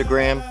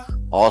Instagram,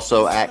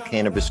 also at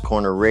Cannabis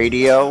Corner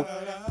Radio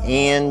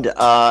and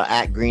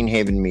at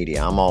Greenhaven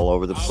Media. I'm all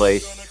over the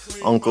place.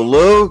 Uncle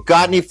Lou,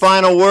 got any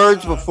final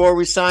words before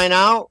we sign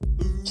out?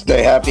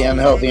 Stay happy and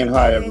healthy and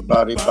high,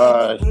 everybody.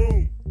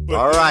 Bye.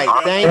 All right.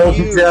 Thank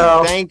you,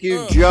 Joe. Thank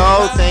you,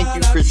 Joe. Thank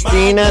you,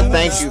 Christina.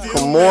 Thank you,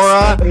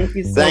 Kimura.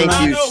 Thank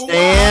you,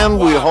 Sam.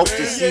 We hope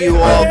to see you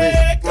all this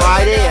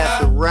Friday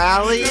at the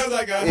rally.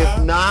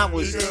 If not,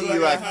 we'll see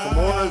you at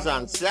Kimura's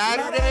on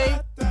Saturday.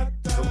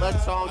 So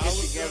let's all get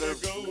together.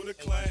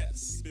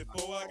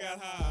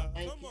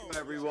 Thank you,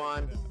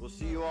 everyone. We'll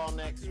see you all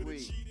next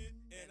week.